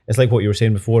it's like what you were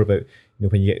saying before about, you know,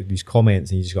 when you get these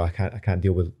comments and you just go, I can't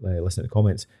deal with listening to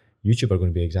comments. YouTube are going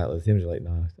to be exactly the same. You're like,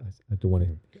 nah, I don't want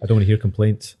to hear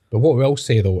complaints. but what we'll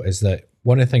say though is that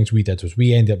one of the things we did was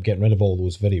we ended up getting rid of all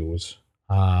those videos.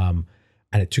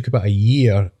 And it took about a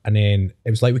year, and then it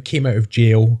was like we came out of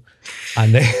jail,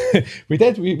 and then we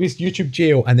was YouTube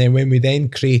jail, and then when we then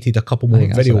created a couple more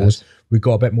think that's what it videos, is. we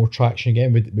got a bit more traction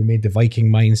again. We made the Viking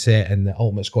mindset and the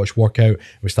Ultimate Scottish Workout.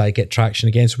 We started to get traction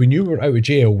again, so we knew we were out of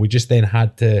jail. We just then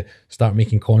had to start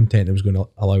making content that was going to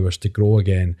allow us to grow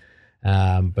again.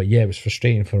 But yeah, it was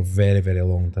frustrating for a very, very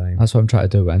long time. That's what I'm trying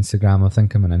to do with Instagram. I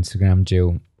think I'm in Instagram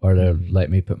jail, or they'll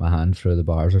let me put my hand through the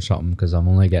bars or something, because I'm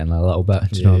only getting a little bit.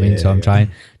 Do you know what I mean? So I'm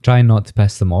trying not to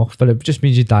piss them off, but it just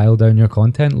means you dial down your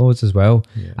content loads as well,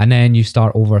 and then you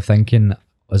start overthinking: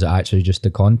 is it actually just the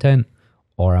content,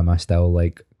 or am I still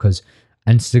like, because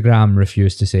Instagram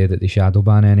refused to say that they shadow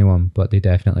ban anyone, but they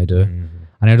definitely do.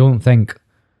 And I don't think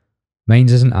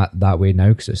mine's isn't at that way now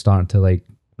because it's starting to like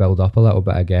build up a little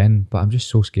bit again, but I'm just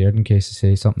so scared in case they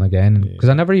say something again, because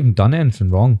I never even done anything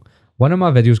wrong. One of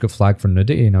my videos got flagged for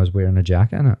nudity and I was wearing a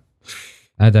jacket in it.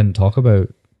 I didn't talk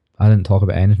about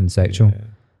anything sexual.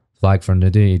 Flagged for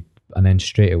nudity, and then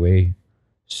straight away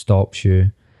stops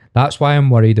you. That's why I'm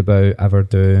worried about ever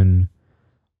doing,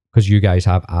 because you guys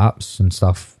have apps and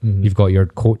stuff. You've got your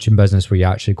coaching business where you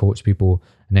actually coach people,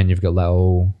 and then you've got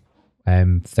little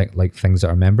things that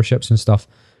are memberships and stuff.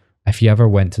 If you ever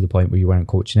went to the point where you weren't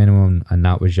coaching anyone and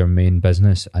that was your main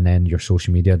business, and then your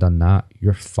social media done that,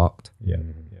 you're fucked.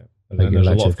 Like, there's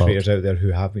a lot of creators out there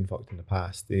who have been fucked in the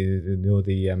past. They know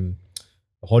the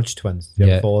Hodge twins. Do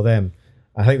you ever follow them?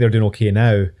 I think they're doing okay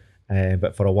now,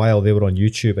 but for a while they were on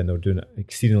YouTube and they were doing it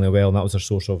exceedingly well, and that was their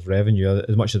source of revenue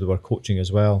as much as they were coaching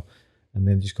as well. And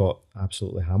then just got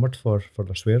absolutely hammered for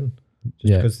their swearing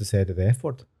just because they said the F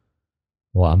word.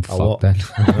 Well, I'm fucked then.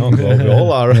 Well, we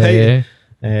all are, right?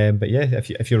 But yeah,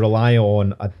 if you rely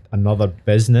on another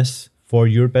business for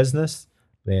your business,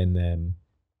 then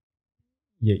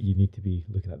you need to be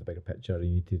looking at the bigger picture.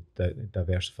 You need to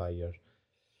diversify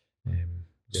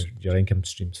your income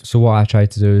streams. So what I tried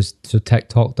to do is, so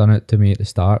TikTok done it to me at the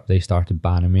start. They started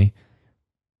banning me.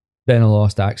 Then I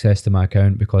lost access to my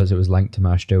account because it was linked to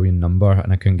my Australian number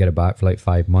and I couldn't get it back for like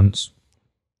 5 months.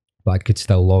 But I could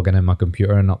still log in my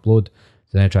computer and upload.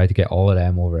 So then I tried to get all of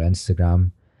them over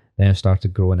Instagram. Then I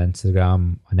started growing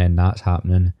Instagram, and then that's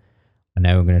happening. And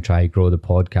now I'm going to try grow the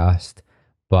podcast.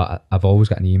 But I've always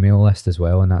got an email list as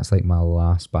well, and that's like my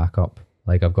last backup.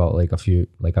 Like I've got like a few,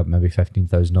 like I've maybe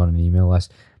 15,000 on an email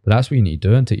list. But that's what you need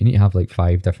to do. You need to have like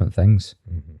 5 different things.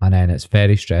 And then it's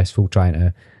very stressful trying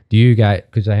to, do you guys,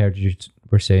 because I heard you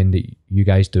were saying that you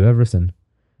guys do everything.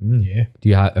 Yeah. Do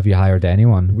you have you hired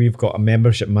anyone? We've got a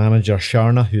membership manager,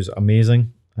 Sharna, who's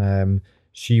amazing.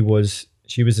 She was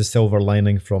the silver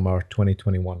lining from our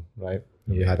 2021, right?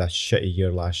 We had a shitty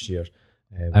year last year.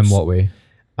 In what way?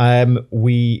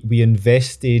 We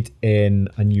invested in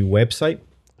a new website.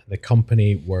 The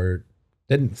company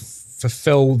didn't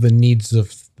fulfill the needs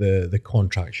of the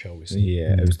contract, shall we say?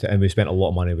 Yeah, it was, and we spent a lot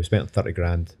of money. We spent 30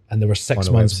 grand, and there were 6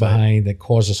 months behind. It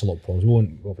caused us a lot of problems. We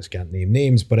won't obviously can't name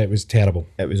names, but it was terrible.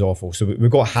 It was awful. So we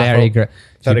got half 30 grand.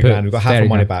 We got half our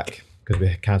money grand back because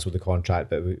we cancelled the contract,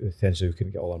 but essentially we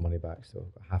couldn't get all our money back, so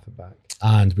we got half it back.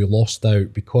 And we lost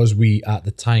out because at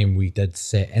the time we did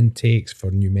set intakes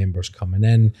for new members coming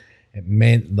in. It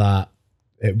meant that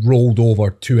it rolled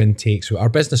over 2 intakes, so our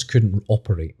business couldn't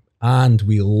operate, and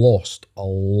we lost a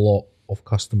lot of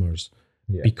customers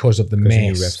because of the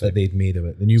mess that they'd made of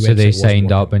it. The new website. So they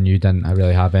signed up and you didn't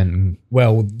really have anything.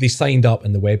 Well, they signed up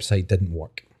and the website didn't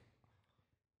work.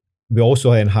 We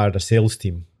also then hired a sales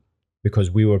team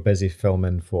because we were busy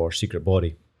filming for Secret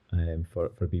Body for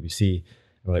BBC.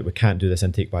 We're like, we can't do this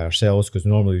intake by ourselves because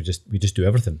normally we just do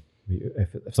everything.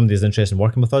 If somebody's interested in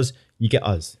working with us, you get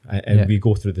us, and we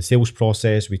go through the sales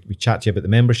process. We chat to you about the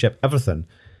membership, everything.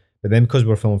 But then because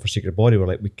we're filming for Secret Body, we're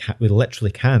like, we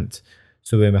literally can't.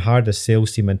 So when we hired a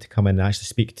sales team in to come in and actually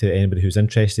speak to anybody who's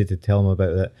interested, to tell them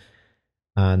about it,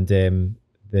 and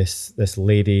this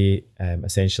lady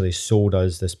essentially sold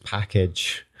us this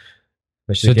package.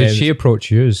 Which so did she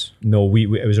approach you? No,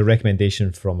 it was a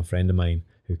recommendation from a friend of mine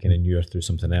who kind of knew her through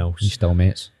something else. You still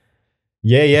mates?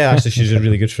 Yeah. Actually, she's a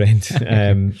really good friend.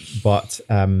 But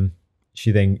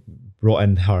she then brought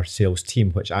in her sales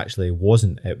team, which actually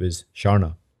wasn't. It was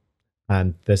Sharna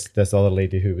and this other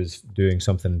lady who was doing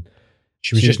something.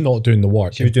 She was just not doing the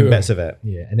work. She was doing bits of it.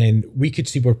 Yeah. And then we could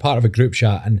see we're part of a group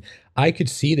chat, and I could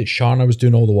see that Sharna was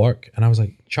doing all the work. And I was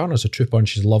like, Sharna's a trooper and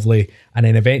she's lovely. And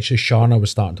then eventually Sharna was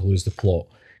starting to lose the plot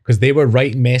because they were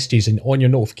writing messages, and on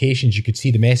your notifications you could see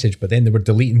the message, but then they were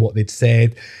deleting what they'd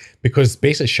said because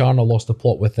basically Sharna lost the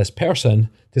plot with this person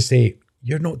to say,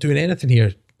 you're not doing anything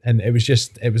here. And it was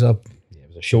a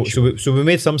show. So we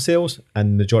made some sales,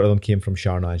 and the majority of them came from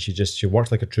Sharna, and she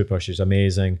worked like a trooper. She's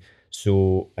amazing.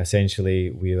 So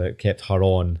essentially we kept her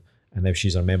on, and now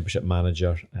she's our membership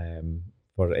manager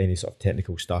for any sort of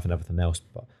technical stuff and everything else.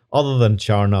 But other than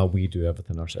Sharna, we do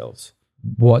everything ourselves.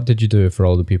 What did you do for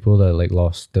all the people that like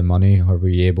lost the money, or were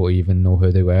you able to even know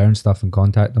who they were and stuff and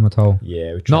contact them at all?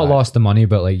 Yeah, we tried. Not lost the money,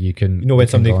 but like you can. You know when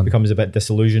somebody becomes a bit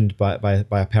disillusioned by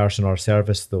a person or a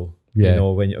service, though. Yeah. You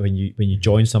know when you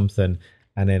join something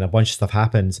and then a bunch of stuff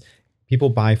happens, people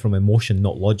buy from emotion,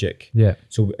 not logic. Yeah.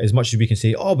 So as much as we can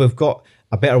say, oh, we've got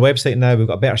a better website now, we've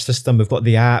got a better system, we've got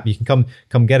the app, you can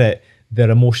come get it. Their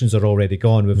emotions are already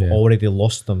gone. We've already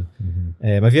lost them.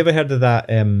 Mm-hmm. Have you ever heard of that?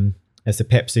 It's the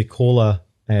Pepsi Cola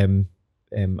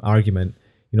argument,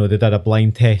 you know, they did a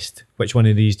blind test. Which one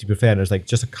of these do you prefer? And there's like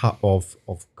just a cup of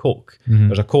Coke.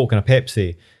 There's a Coke and a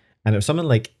Pepsi. And it was something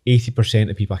like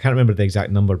 80% of people, I can't remember the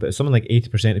exact number, but it's something like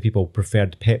 80% of people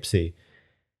preferred Pepsi.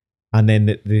 And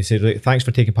then they said, like, thanks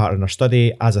for taking part in our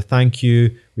study. As a thank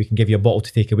you, we can give you a bottle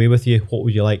to take away with you. What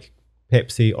would you like,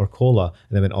 Pepsi or cola?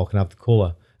 And they went, oh, can I have the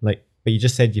cola? Like, but you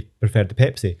just said you preferred the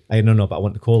Pepsi. No, but I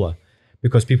want the cola.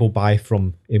 Because people buy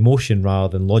from emotion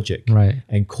rather than logic. Right.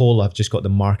 And cola have just got the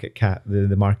market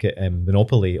the market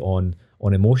monopoly on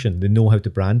emotion. They know how to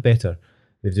brand better.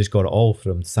 They've just got it all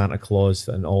from Santa Claus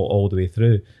and all the way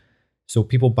through. So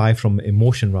people buy from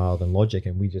emotion rather than logic,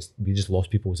 and we just lost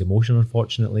people's emotion,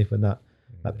 unfortunately, when that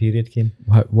period came.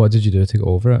 What did you do to get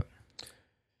over it?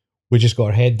 We just got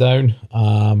our head down.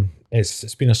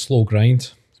 It's been a slow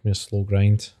grind.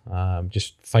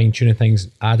 Just fine tuning things,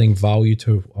 adding value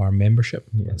to our membership.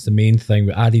 That's the main thing.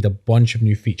 We added a bunch of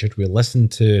new features. We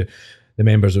listened to the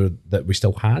members that we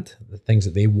still had, the things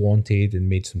that they wanted, and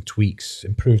made some tweaks,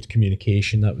 improved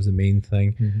communication. That was the main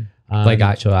thing. Like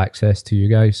actual access to you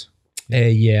guys?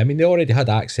 Yeah, I mean, they already had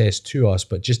access to us,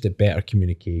 but just a better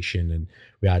communication, and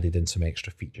we added in some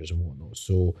extra features and whatnot.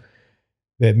 So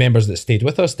the members that stayed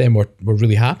with us then were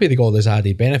really happy. They got all this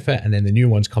added benefit, and then the new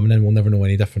ones coming in will never know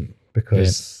any different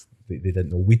because they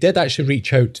didn't know. We did actually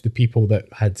reach out to the people that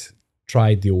had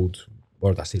tried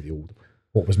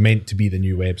what was meant to be the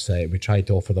new website. We tried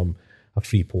to offer them a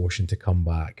free portion to come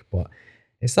back, but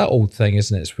it's that old thing,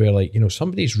 isn't it? It's where, like, you know,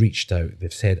 somebody's reached out,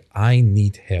 they've said, I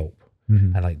need help.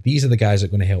 And like, these are the guys that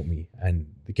are going to help me. And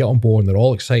they get on board and they're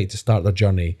all excited to start their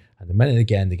journey. And the minute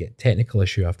again, they get technical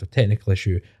issue after technical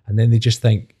issue. And then they just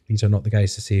think, these are not the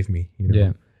guys to save me, you know?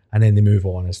 Yeah. And then they move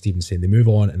on, as Stephen's saying, they move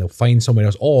on and they'll find somewhere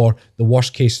else. Or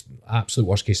the absolute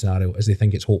worst case scenario is they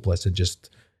think it's hopeless and just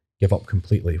give up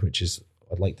completely, which is,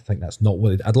 I'd like to think that's not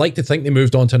what I'd like to think they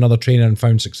moved on to another trainer and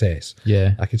found success.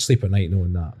 Yeah. I could sleep at night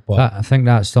knowing that. But I think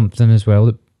that's something as well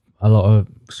that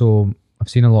I've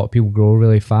seen a lot of people grow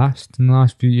really fast in the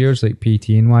last few years, like PT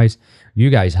wise. You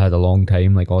guys had a long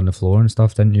time like on the floor and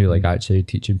stuff, didn't you? Like actually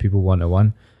teaching people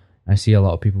one-to-one. I see a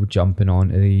lot of people jumping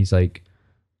onto these like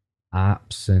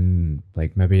apps and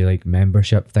like maybe like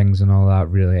membership things and all that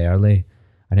really early.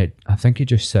 And I think it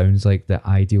just sounds like the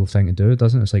ideal thing to do,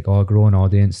 doesn't it? It's like, oh, I grow an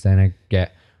audience, then I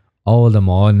get all of them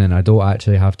on and I don't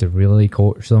actually have to really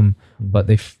coach them. But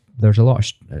it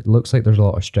looks like there's a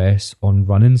lot of stress on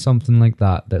running something like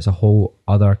that. That's a whole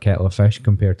other kettle of fish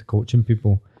compared to coaching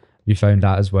people. You found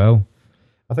that as well?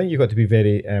 I think you've got to be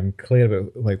very clear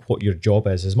about like what your job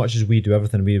is. As much as we do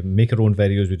everything, we make our own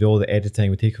videos, we do all the editing,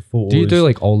 we take photos. Do you do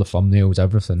like all the thumbnails,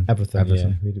 everything?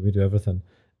 Everything. Yeah, we do everything.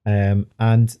 And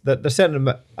there's a certain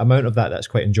amount of that's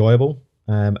quite enjoyable.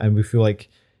 And we feel like,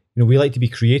 you know, we like to be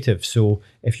creative. So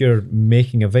if you're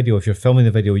making a video, if you're filming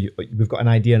the video, we've got an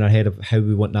idea in our head of how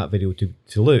we want that video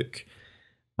to look.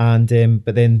 And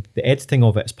but then the editing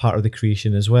of it is part of the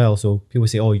creation as well. So people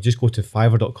say, oh, you just go to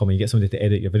Fiverr.com and you get somebody to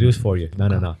edit your videos for you.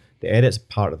 No. The edit's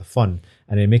part of the fun.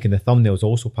 And then making the thumbnails is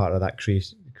also part of that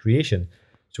creation.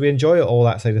 So we enjoy all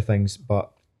that side of things,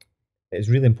 but it's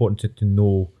really important to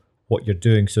know what you're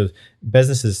doing. So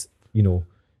businesses, you know,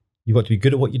 you've got to be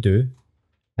good at what you do.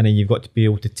 And then you've got to be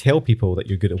able to tell people that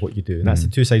you're good at what you do. And that's the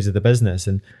two sides of the business.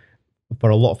 And for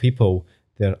a lot of people,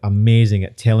 they're amazing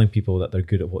at telling people that they're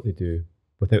good at what they do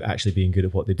without actually being good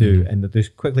at what they do. And they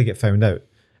quickly get found out.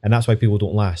 And that's why people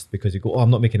don't last, because they go, oh, I'm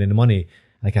not making any money.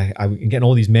 Like I'm getting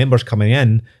all these members coming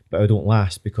in, but I don't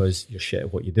last because you're shit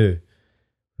at what you do.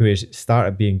 Whereas start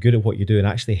at being good at what you do and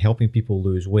actually helping people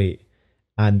lose weight.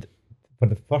 And for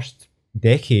the first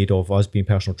decade of us being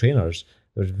personal trainers,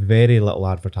 there's very little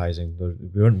advertising.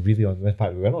 We weren't really on. In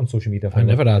fact, we weren't on social media. I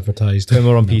never advertised when we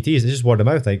were on PTs. It's just word of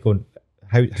mouth. Like going,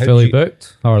 how fully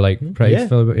booked or like pretty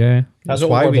fully booked. Yeah, that's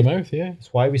why word of mouth. Yeah,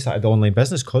 that's why we started the online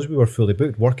business, because we were fully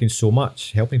booked, working so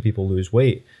much, helping people lose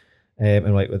weight,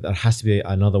 and like there has to be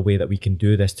another way that we can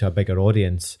do this to a bigger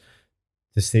audience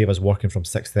to save us working from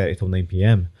 6:30 till 9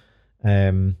 p.m.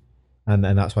 And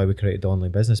that's why we created the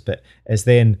online business. But it's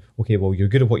then, okay, well, you're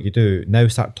good at what you do. Now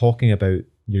start talking about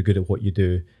you're good at what you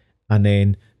do. And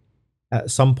then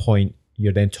at some point,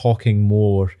 you're then talking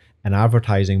more and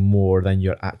advertising more than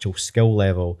your actual skill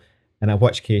level. And at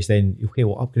which case then, okay,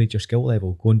 well, upgrade your skill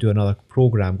level. Go and do another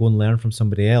program. Go and learn from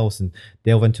somebody else and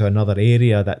delve into another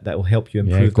area that will help you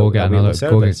improve. Yeah, go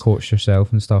get coached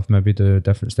yourself and stuff. Maybe do a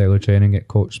different style of training, get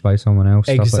coached by someone else.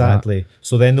 Exactly. Like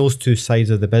so then those two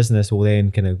sides of the business will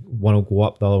then kind of, one will go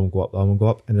up, the other one will go up, the other one will go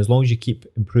up. And as long as you keep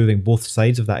improving both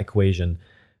sides of that equation,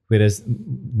 whereas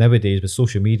nowadays with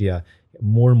social media,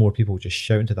 more and more people just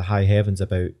shout into the high heavens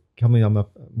about, I'm a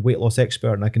weight loss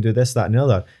expert and I can do this, that and the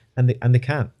other. And they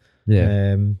can't.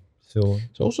 Yeah. So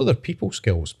So also their people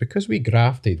skills, because we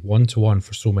grafted one-to-one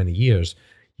for so many years,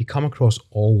 you come across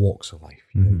all walks of life.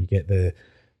 You know, you get the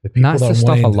and people that's that the are stuff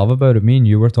I one end. love about it. Me and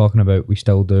you were talking about we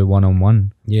still do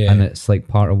one-on-one. Yeah. And it's like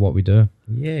part of what we do.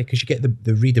 Yeah, because you get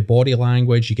the read the body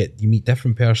language, you meet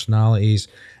different personalities.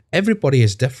 Everybody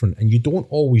is different, and you don't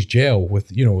always gel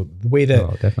with, you know, the way that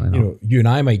No, definitely you not. know you and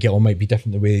I might get on might be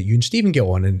different the way that you and Stephen get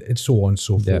on, and so on and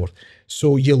so Yeah. forth.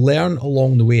 So you learn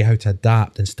along the way how to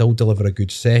adapt and still deliver a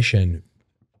good session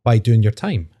by doing your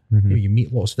time. You know, you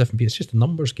meet lots of different people. It's just a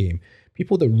numbers game.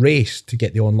 People that race to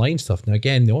get the online stuff. Now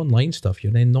again, the online stuff,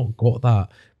 you've then not got that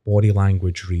body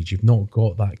language read. You've not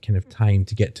got that kind of time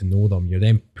to get to know them. You're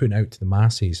then putting out to the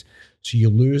masses. So you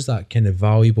lose that kind of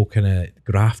valuable kind of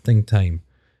grafting time.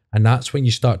 And that's when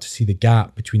you start to see the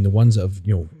gap between the ones that have,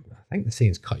 you know, I think the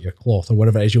saying's cut your cloth or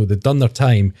whatever it is, you know, they've done their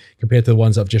time compared to the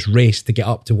ones that have just raced to get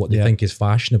up to what they think is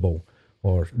fashionable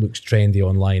or looks trendy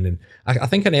online. And I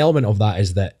think an element of that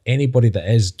is that anybody that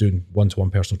is doing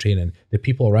one-to-one personal training, the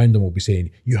people around them will be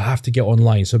saying, you have to get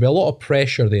online. So there'll be a lot of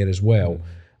pressure there as well.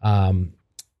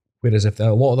 Whereas if a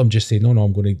lot of them just say, no,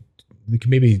 they can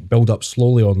maybe build up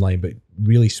slowly online, but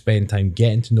really spend time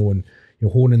getting to know and, you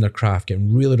know, honing their craft,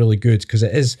 getting really, really good. Because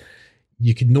it is,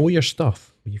 you can know your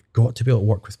stuff, but you've got to be able to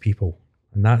work with people.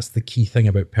 And that's the key thing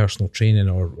about personal training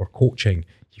or coaching.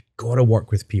 You've got to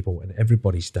work with people, and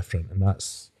everybody's different. And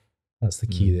that's the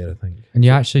key there, I think. And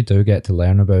you actually do get to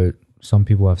learn about, some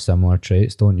people have similar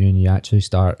traits, don't you? And you actually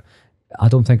start, I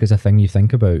don't think it's a thing you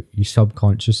think about. You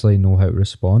subconsciously know how to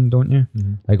respond, don't you?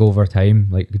 Like over time,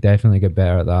 like you definitely get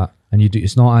better at that. And you do,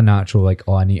 it's not a natural like,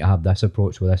 oh, I need to have this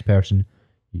approach with this person.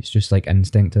 It's just like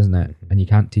instinct, isn't it? And you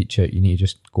can't teach it. You need to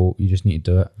just go, you just need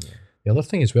to do it. The other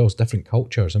thing as well is different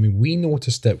cultures. I mean, we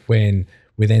noticed it when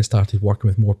we then started working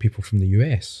with more people from the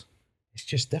US. It's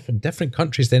just different. Different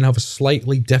countries then have a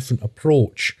slightly different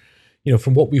approach, you know,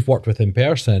 from what we've worked with in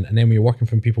person. And then when you're working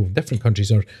from people from different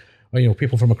countries or you know,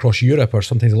 people from across Europe or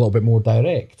something a little bit more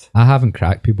direct. I haven't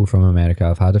cracked people from America.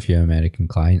 I've had a few American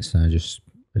clients and it just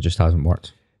hasn't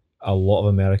worked. a lot of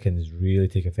Americans really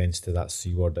take offense to that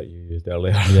C word that you used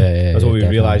earlier. Yeah, That's what we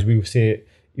definitely. realised. We will say,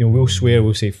 you know, we'll swear,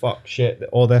 we'll say fuck, shit,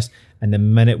 all this, and the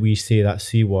minute we say that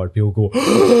C word, people go,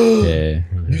 Yeah.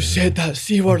 you said that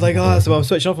C word like that. So I'm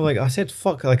switching off. I'm like, I said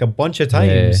fuck like a bunch of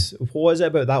times. What is it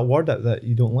about that word that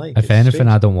you don't like? If It's anything, strange.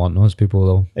 I don't want those people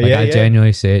though. Like, Yeah, I yeah.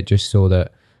 genuinely say it just so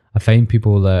that I find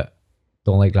people that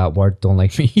don't like that word don't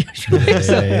like me.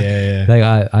 yeah.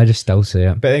 Like I just still say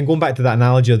it. But then going back to that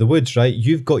analogy of the woods, right?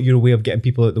 You've got your way of getting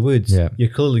people out the woods. Yeah. You're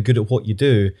clearly good at what you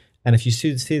do. And if you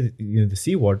say you know, the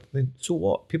C word, then so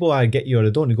what? People either get you or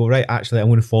they don't. You go, right, actually, I'm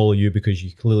going to follow you because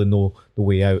you clearly know the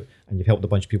way out and you've helped a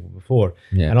bunch of people before.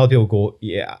 Yeah. And other people go,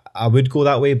 yeah, I would go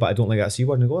that way, but I don't like that C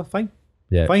word. And they go, oh, fine.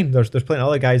 Yeah. Fine. There's plenty of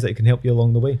other guys that can help you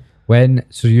along the way.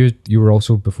 So you were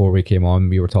also, before we came on,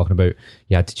 we were talking about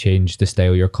you had to change the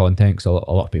style of your content because a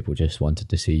lot of people just wanted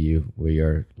to see you with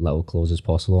your little clothes as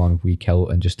possible on wee kilt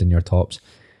and just in your tops.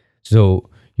 So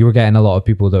you were getting a lot of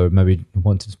people that would maybe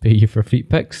wanted to pay you for feet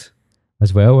pics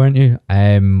as well, weren't you?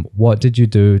 What did you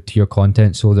do to your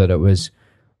content so that it was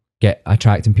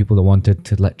attracting people that wanted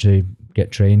to literally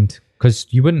get trained? Because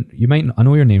I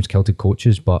know your name's Kilted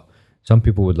Coaches, but some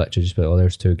people would literally just be, oh,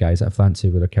 there's two guys that I fancy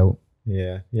with a kilt.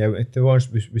 Yeah. To be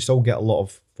honest, we still get a lot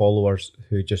of followers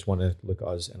who just want to look at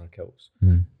us in our kilts.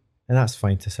 Mm. And that's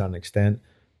fine to a certain extent.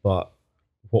 But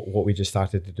what we just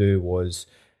started to do was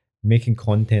making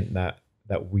content that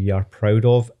we are proud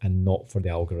of and not for the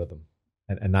algorithm.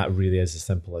 And that really is as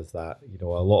simple as that. You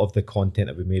know, a lot of the content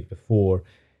that we made before,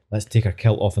 let's take our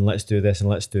kilt off and let's do this and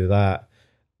let's do that.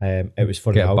 It was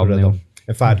for Get the a thumbnail. algorithm.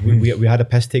 In fact, we had a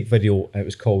piss take video and it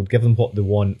was called Give Them What They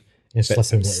Want, And but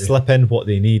slip in what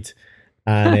they need.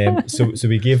 And so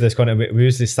we gave this content. We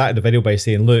usually started the video by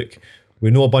saying, look, we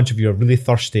know a bunch of you are really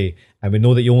thirsty and we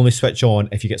know that you only switch on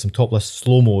if you get some topless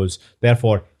slow-mos.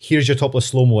 Therefore, here's your topless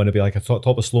slow-mo, and it'll be like a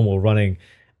topless slow-mo running.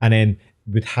 And then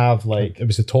we'd have like it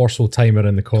was the torso timer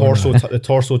in the corner. the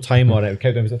torso timer, and it would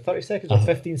count down. Was it 30 seconds or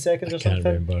 15 seconds or Can't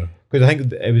something? remember. Because I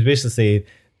think it was basically say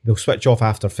they'll switch off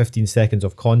after 15 seconds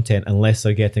of content unless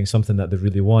they're getting something that they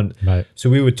really want. Right. So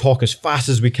we would talk as fast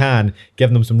as we can,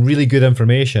 giving them some really good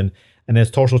information. And then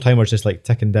his torso timer is just like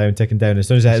ticking down. As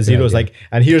soon as it hit zero, it's like,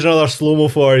 and here's another slow-mo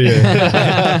for you.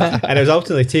 And it was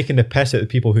ultimately taking the piss out of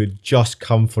people who just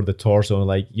come for the torso and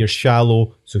like, you're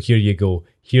shallow, so here you go.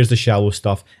 Here's the shallow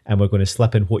stuff, and we're going to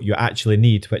slip in what you actually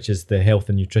need, which is the health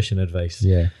and nutrition advice.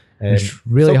 Yeah. It's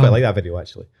really quite hard. like that video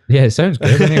actually. Yeah, it sounds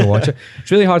good. I need to watch it.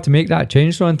 It's really hard to make that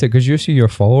change, though, isn't it? Because you see your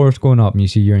followers going up and you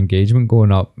see your engagement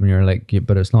going up, and you're like, yeah,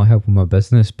 but it's not helping my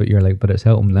business. But you're like, but it's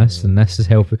helping this, and this is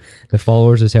helping. The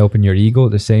followers is helping your ego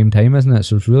at the same time, isn't it?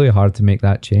 So it's really hard to make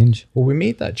that change. Well, we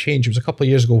made that change. It was a couple of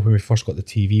years ago when we first got the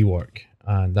TV work,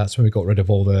 and that's when we got rid of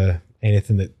all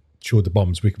anything that showed the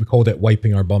bums. We called it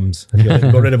wiping our bums. We got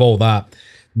rid of all that.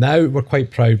 Now we're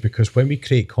quite proud because when we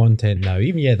create content now,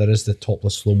 even there is the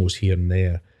topless slow-mos here and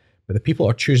there, but the people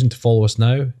that are choosing to follow us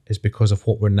now is because of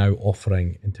what we're now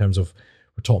offering in terms of,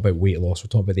 we're talking about weight loss, we're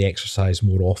talking about the exercise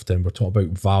more often, we're talking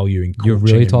about value and coaching. You're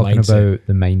really talking mindset. about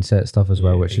the mindset stuff as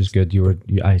well, which is good.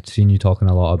 I'd seen you talking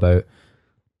a lot about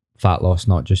fat loss,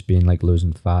 not just being like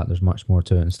losing fat. There's much more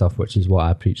to it and stuff, which is what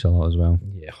I preach a lot as well.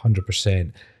 Yeah,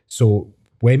 100%. So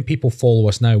when people follow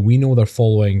us now, we know they're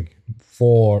following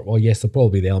for, well, yes, there'll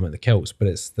probably be the element of the kilts, but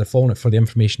they're following it for the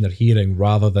information they're hearing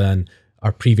rather than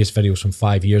our previous videos from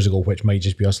 5 years ago, which might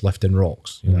just be us lifting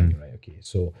rocks. You're like, right, okay.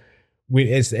 So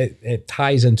it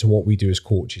ties into what we do as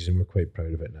coaches, and we're quite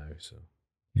proud of it now. So,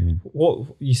 what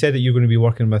you said that you're going to be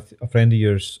working with a friend of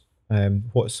yours.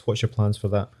 What's your plans for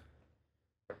that?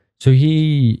 So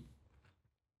he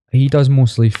does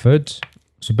mostly food.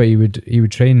 So, but he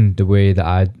would train the way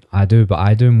that I do, but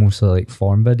I do mostly like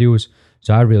form videos.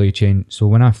 So I really changed. So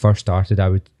when I first started, I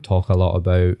would talk a lot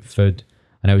about food,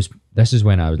 and this is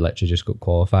when I would literally just got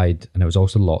qualified, and it was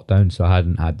also lockdown, so I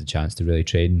hadn't had the chance to really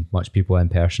train much people in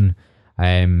person.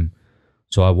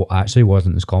 So I actually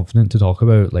wasn't as confident to talk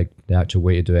about like the actual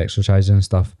way to do exercise and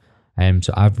stuff.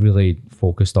 So I've really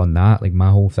focused on that. Like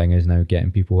my whole thing is now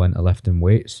getting people into lifting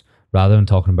weights rather than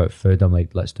talking about food. I'm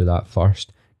like, let's do that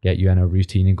first. Get you in a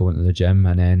routine and go into the gym,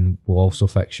 and then we'll also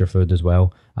fix your food as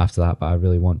well after that. But I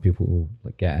really want people to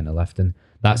like get into lifting.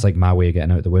 That's like my way of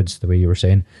getting out of the woods, the way you were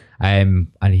saying. And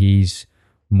he's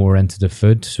more into the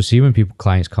food. So see when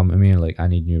clients come to me and like, I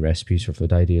need new recipes for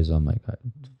food ideas, I'm like,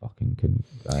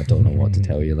 I don't know what to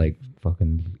tell you. Like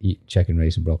fucking eat chicken,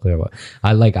 rice and broccoli or what.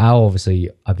 I obviously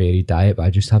a varied diet, but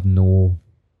I just have no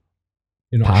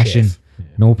passion,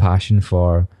 no passion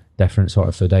for different sort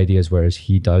of food ideas, whereas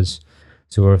he does.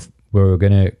 So we're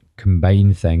going to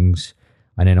combine things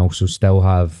and then also still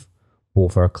have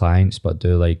both our clients, but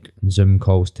do like Zoom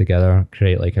calls together,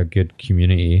 create like a good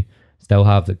community, still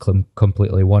have the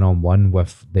completely one-on-one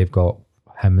with, they've got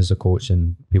him as a coach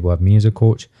and people have me as a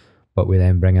coach, but we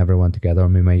then bring everyone together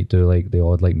and we might do like the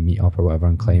odd like meet up or whatever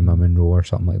and climb a row or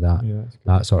something like that. Yeah,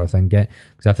 that sort of thing. Because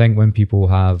I think when people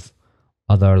have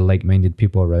other like-minded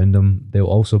people around them, they'll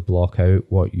also block out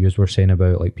what you were saying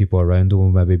about like people around them will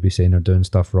maybe be saying they're doing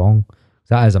stuff wrong.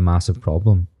 That is a massive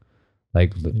problem.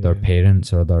 Like their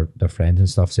parents or their friends and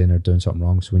stuff saying they're doing something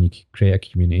wrong. So when you create a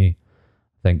community,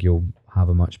 I think you'll have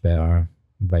a much better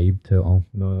vibe to it all.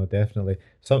 No, definitely.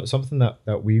 Something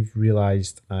that we've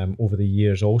realized over the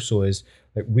years also is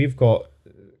like we've got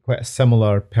quite a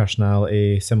similar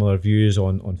personality, similar views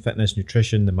on fitness,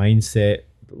 nutrition, the mindset,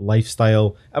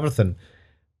 lifestyle, everything.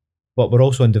 But we're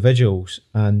also individuals,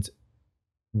 and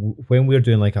when we're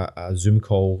doing like a Zoom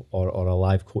call or a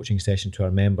live coaching session to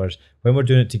our members, when we're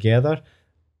doing it together,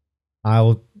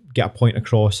 I'll get a point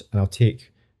across and I'll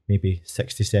take maybe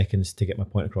 60 seconds to get my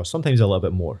point across, sometimes a little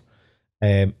bit more.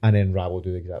 And then Rab will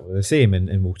do exactly the same,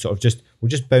 and we'll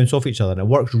just bounce off each other, and it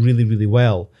works really, really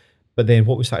well. But then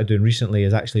what we started doing recently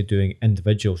is actually doing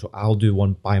individual. So I'll do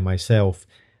one by myself,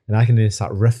 and I can then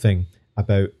start riffing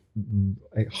about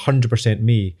 100%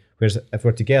 me. Whereas if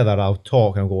we're together, I'll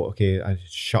talk and I'll go, okay, I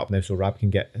shut up now so Rab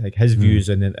can get like his views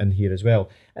in here as well.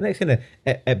 And it's kind of,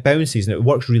 it bounces and it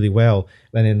works really well.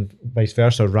 And then vice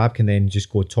versa, Rab can then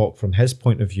just go talk from his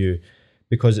point of view,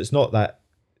 because it's not that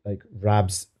like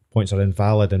Rab's points are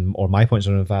invalid or my points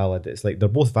are invalid. It's like they're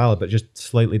both valid, but just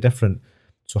slightly different.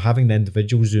 So having the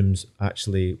individual Zooms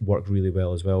actually work really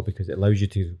well as well, because it allows you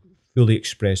to fully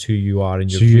express who you are and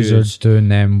your views. So you're doing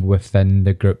them within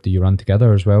the group that you run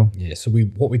together as well? Yeah, so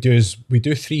what we do is we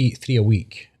do three a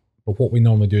week, but what we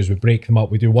normally do is we break them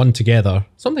up. We do one together.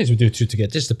 Sometimes we do two together,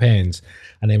 it just depends.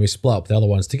 And then we split up the other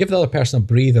ones to give the other person a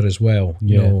breather as well,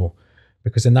 you know,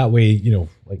 because in that way, you know,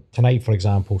 like tonight, for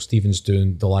example, Stephen's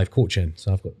doing the live coaching.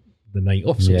 So I've got the night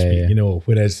off, so to speak, you know,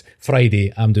 whereas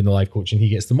Friday I'm doing the live coaching, he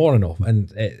gets the morning off.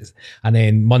 And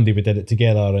then Monday we did it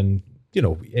together, and, you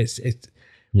know,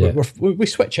 we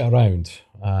switch it around,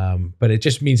 but it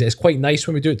just means it's quite nice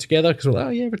when we do it together, because we're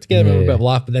like, we're together, we're a bit of a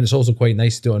laugh, but then it's also quite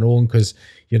nice to do it on our own, because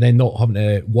you're then not having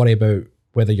to worry about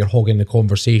whether you're hogging the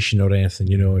conversation or anything.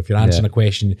 You know, if you're answering a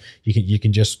question, you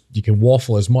can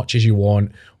waffle as much as you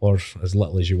want or as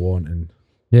little as you want. And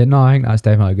I think that's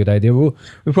definitely a good idea.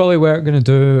 We probably weren't going to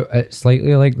do it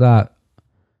slightly like that,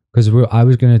 because I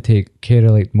was going to take care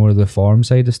of like more of the form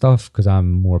side of stuff because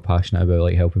I'm more passionate about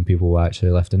like helping people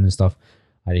actually lifting and stuff,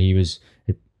 and he's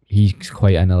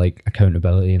quite into like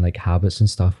accountability and like habits and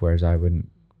stuff, whereas I wouldn't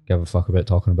give a fuck about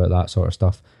talking about that sort of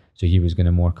stuff. So he was going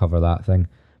to more cover that thing.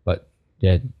 But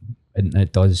yeah,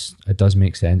 it does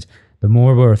make sense. The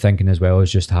more we were thinking as well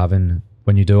is just having,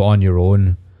 when you do it on your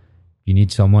own, you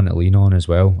need someone to lean on as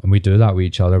well. And we do that with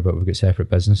each other, but we've got separate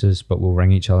businesses, but we'll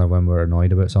ring each other when we're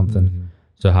annoyed about something. Mm-hmm.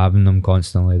 So having them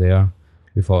constantly there,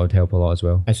 we thought would help a lot as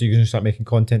well. And so you're going to start making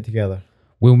content together?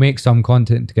 We'll make some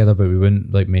content together, but we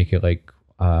wouldn't like make it like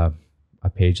a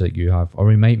page like you have. Or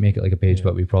we might make it like a page,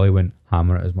 but we probably wouldn't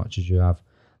hammer it as much as you have.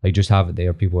 Like just have it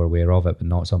there, people are aware of it, but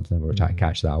not something we're trying to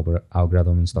catch the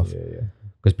algorithm and stuff. Yeah.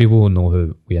 Because people will know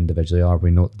who we individually are.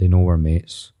 They know we're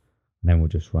mates, and then we'll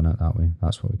just run it that way.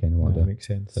 That's what we kind of want to do. Makes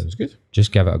sense. Sounds good.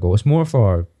 Just give it a go. It's more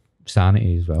for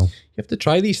sanity as well. You have to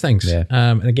try these things. Yeah.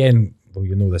 And again, well,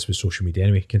 you know this with social media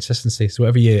anyway, consistency. So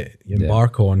whatever you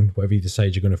embark on, whatever you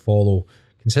decide you're going to follow,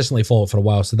 consistently follow it for a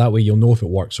while. So that way you'll know if it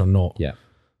works or not. Yeah.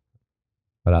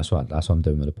 But that's what I'm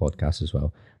doing with the podcast as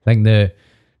well. I think the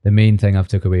main thing I've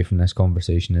took away from this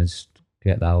conversation is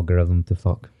get the algorithm to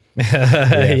fuck.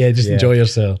 Just enjoy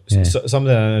yourself. Yeah. So,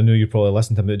 something I know you probably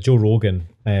listened to him, but Joe Rogan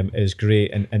is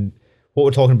great. And what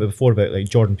we're talking about before about like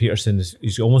Jordan Peterson,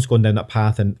 he's almost gone down that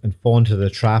path and fallen into the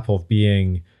trap of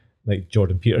being like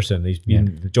Jordan Peterson. He's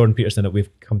been the Jordan Peterson that we've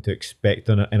come to expect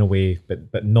in a way,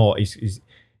 but not. He's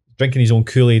drinking his own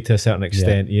Kool-Aid to a certain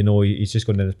extent. You know, he's just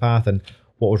going down this path. And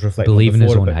what was reflecting believing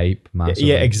his own about, hype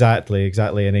massively. Yeah, exactly.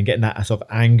 And then getting that sort of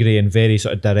angry and very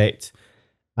sort of direct,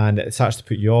 and it starts to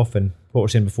put you off. And what we were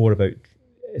saying before about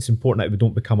it's important that we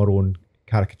don't become our own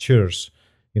caricatures.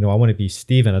 You know, I want to be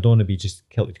Stephen. I don't want to be just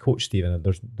Kilted Coach Stephen.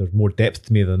 There's more depth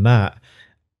to me than that.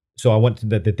 So I want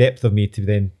the depth of me to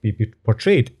then be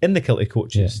portrayed in the Kilted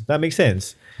Coaches. Yeah. That makes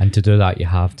sense. And to do that, you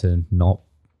have to not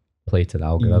play to the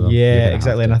algorithm. Yeah,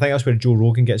 exactly. And I think that's where Joe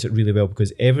Rogan gets it really well,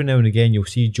 because every now and again you'll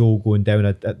see Joe going down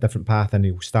a different path, and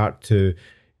he'll start to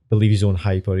believe his own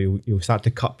hype, or he'll start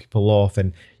to cut people off,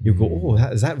 and you'll go, oh,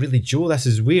 is that really Joe? This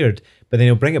is weird. But then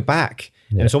he'll bring it back.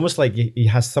 Yeah. And it's almost like he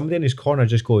has somebody in his corner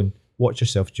just going, watch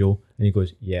yourself, Joe. And he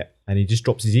goes, yeah. And he just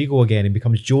drops his ego again and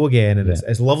becomes Joe again. And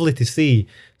it's lovely to see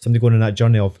somebody going on that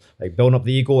journey of like building up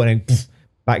the ego and then poof,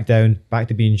 back down, back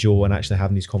to being Joe, and actually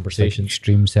having these conversations. Like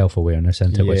extreme self-awareness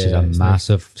into it, which is a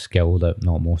massive skill that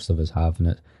not most of us have.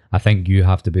 And I think you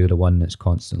have to be the one that's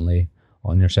constantly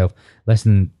on yourself.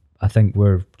 Listen, I think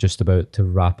we're just about to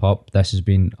wrap up. This has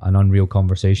been an unreal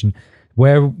conversation.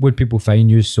 Where would people find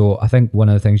you? So I think one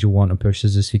of the things you'll want to push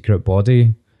is the Secret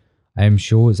Body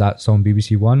show. Is that on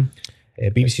BBC One?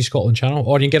 BBC Scotland channel,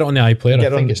 or you can get it on the iPlayer. I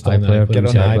think it's still on the iPlayer. Get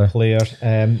it on the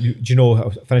iPlayer. Do you know,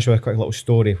 I'll finish with a quick little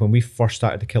story. When we first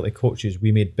started the Kilted Coaches,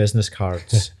 we made business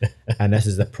cards, and this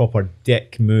is the proper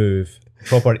dick move,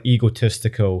 proper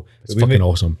egotistical. It's fucking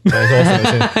awesome. It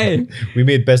was awesome. We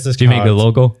made business cards. Do you make the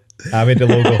logo? I made the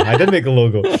logo. I did make the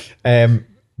logo.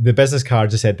 The business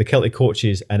card just said the Kilted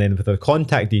Coaches, and then with the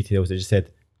contact details, it just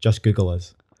said, just Google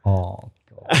us. Oh,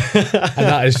 and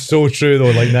that is so true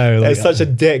though. Like now, like, it's such a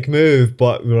dick move,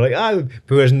 but we were like,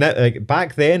 whereas now, like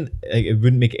back then, like, it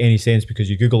wouldn't make any sense because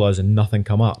you Google us and nothing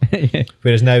come up.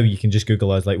 Whereas now you can just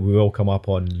Google us, like we will come up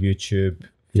on YouTube,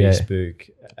 Facebook,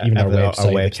 even our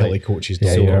website, the Kilted Coaches.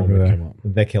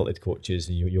 The Kilted Coaches,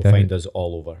 and you'll find us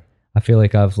all over. I feel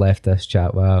like I've left this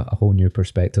chat with a whole new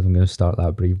perspective. I'm going to start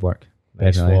that brief work.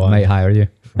 Definitely. I might hire you.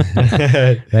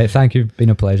 Right, thank you. Been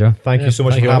a pleasure. Thank you so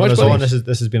much for having us on. This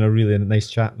has been a really nice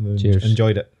chat. Cheers.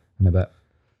 Enjoyed it. In a bit.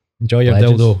 Enjoy your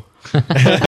dildo.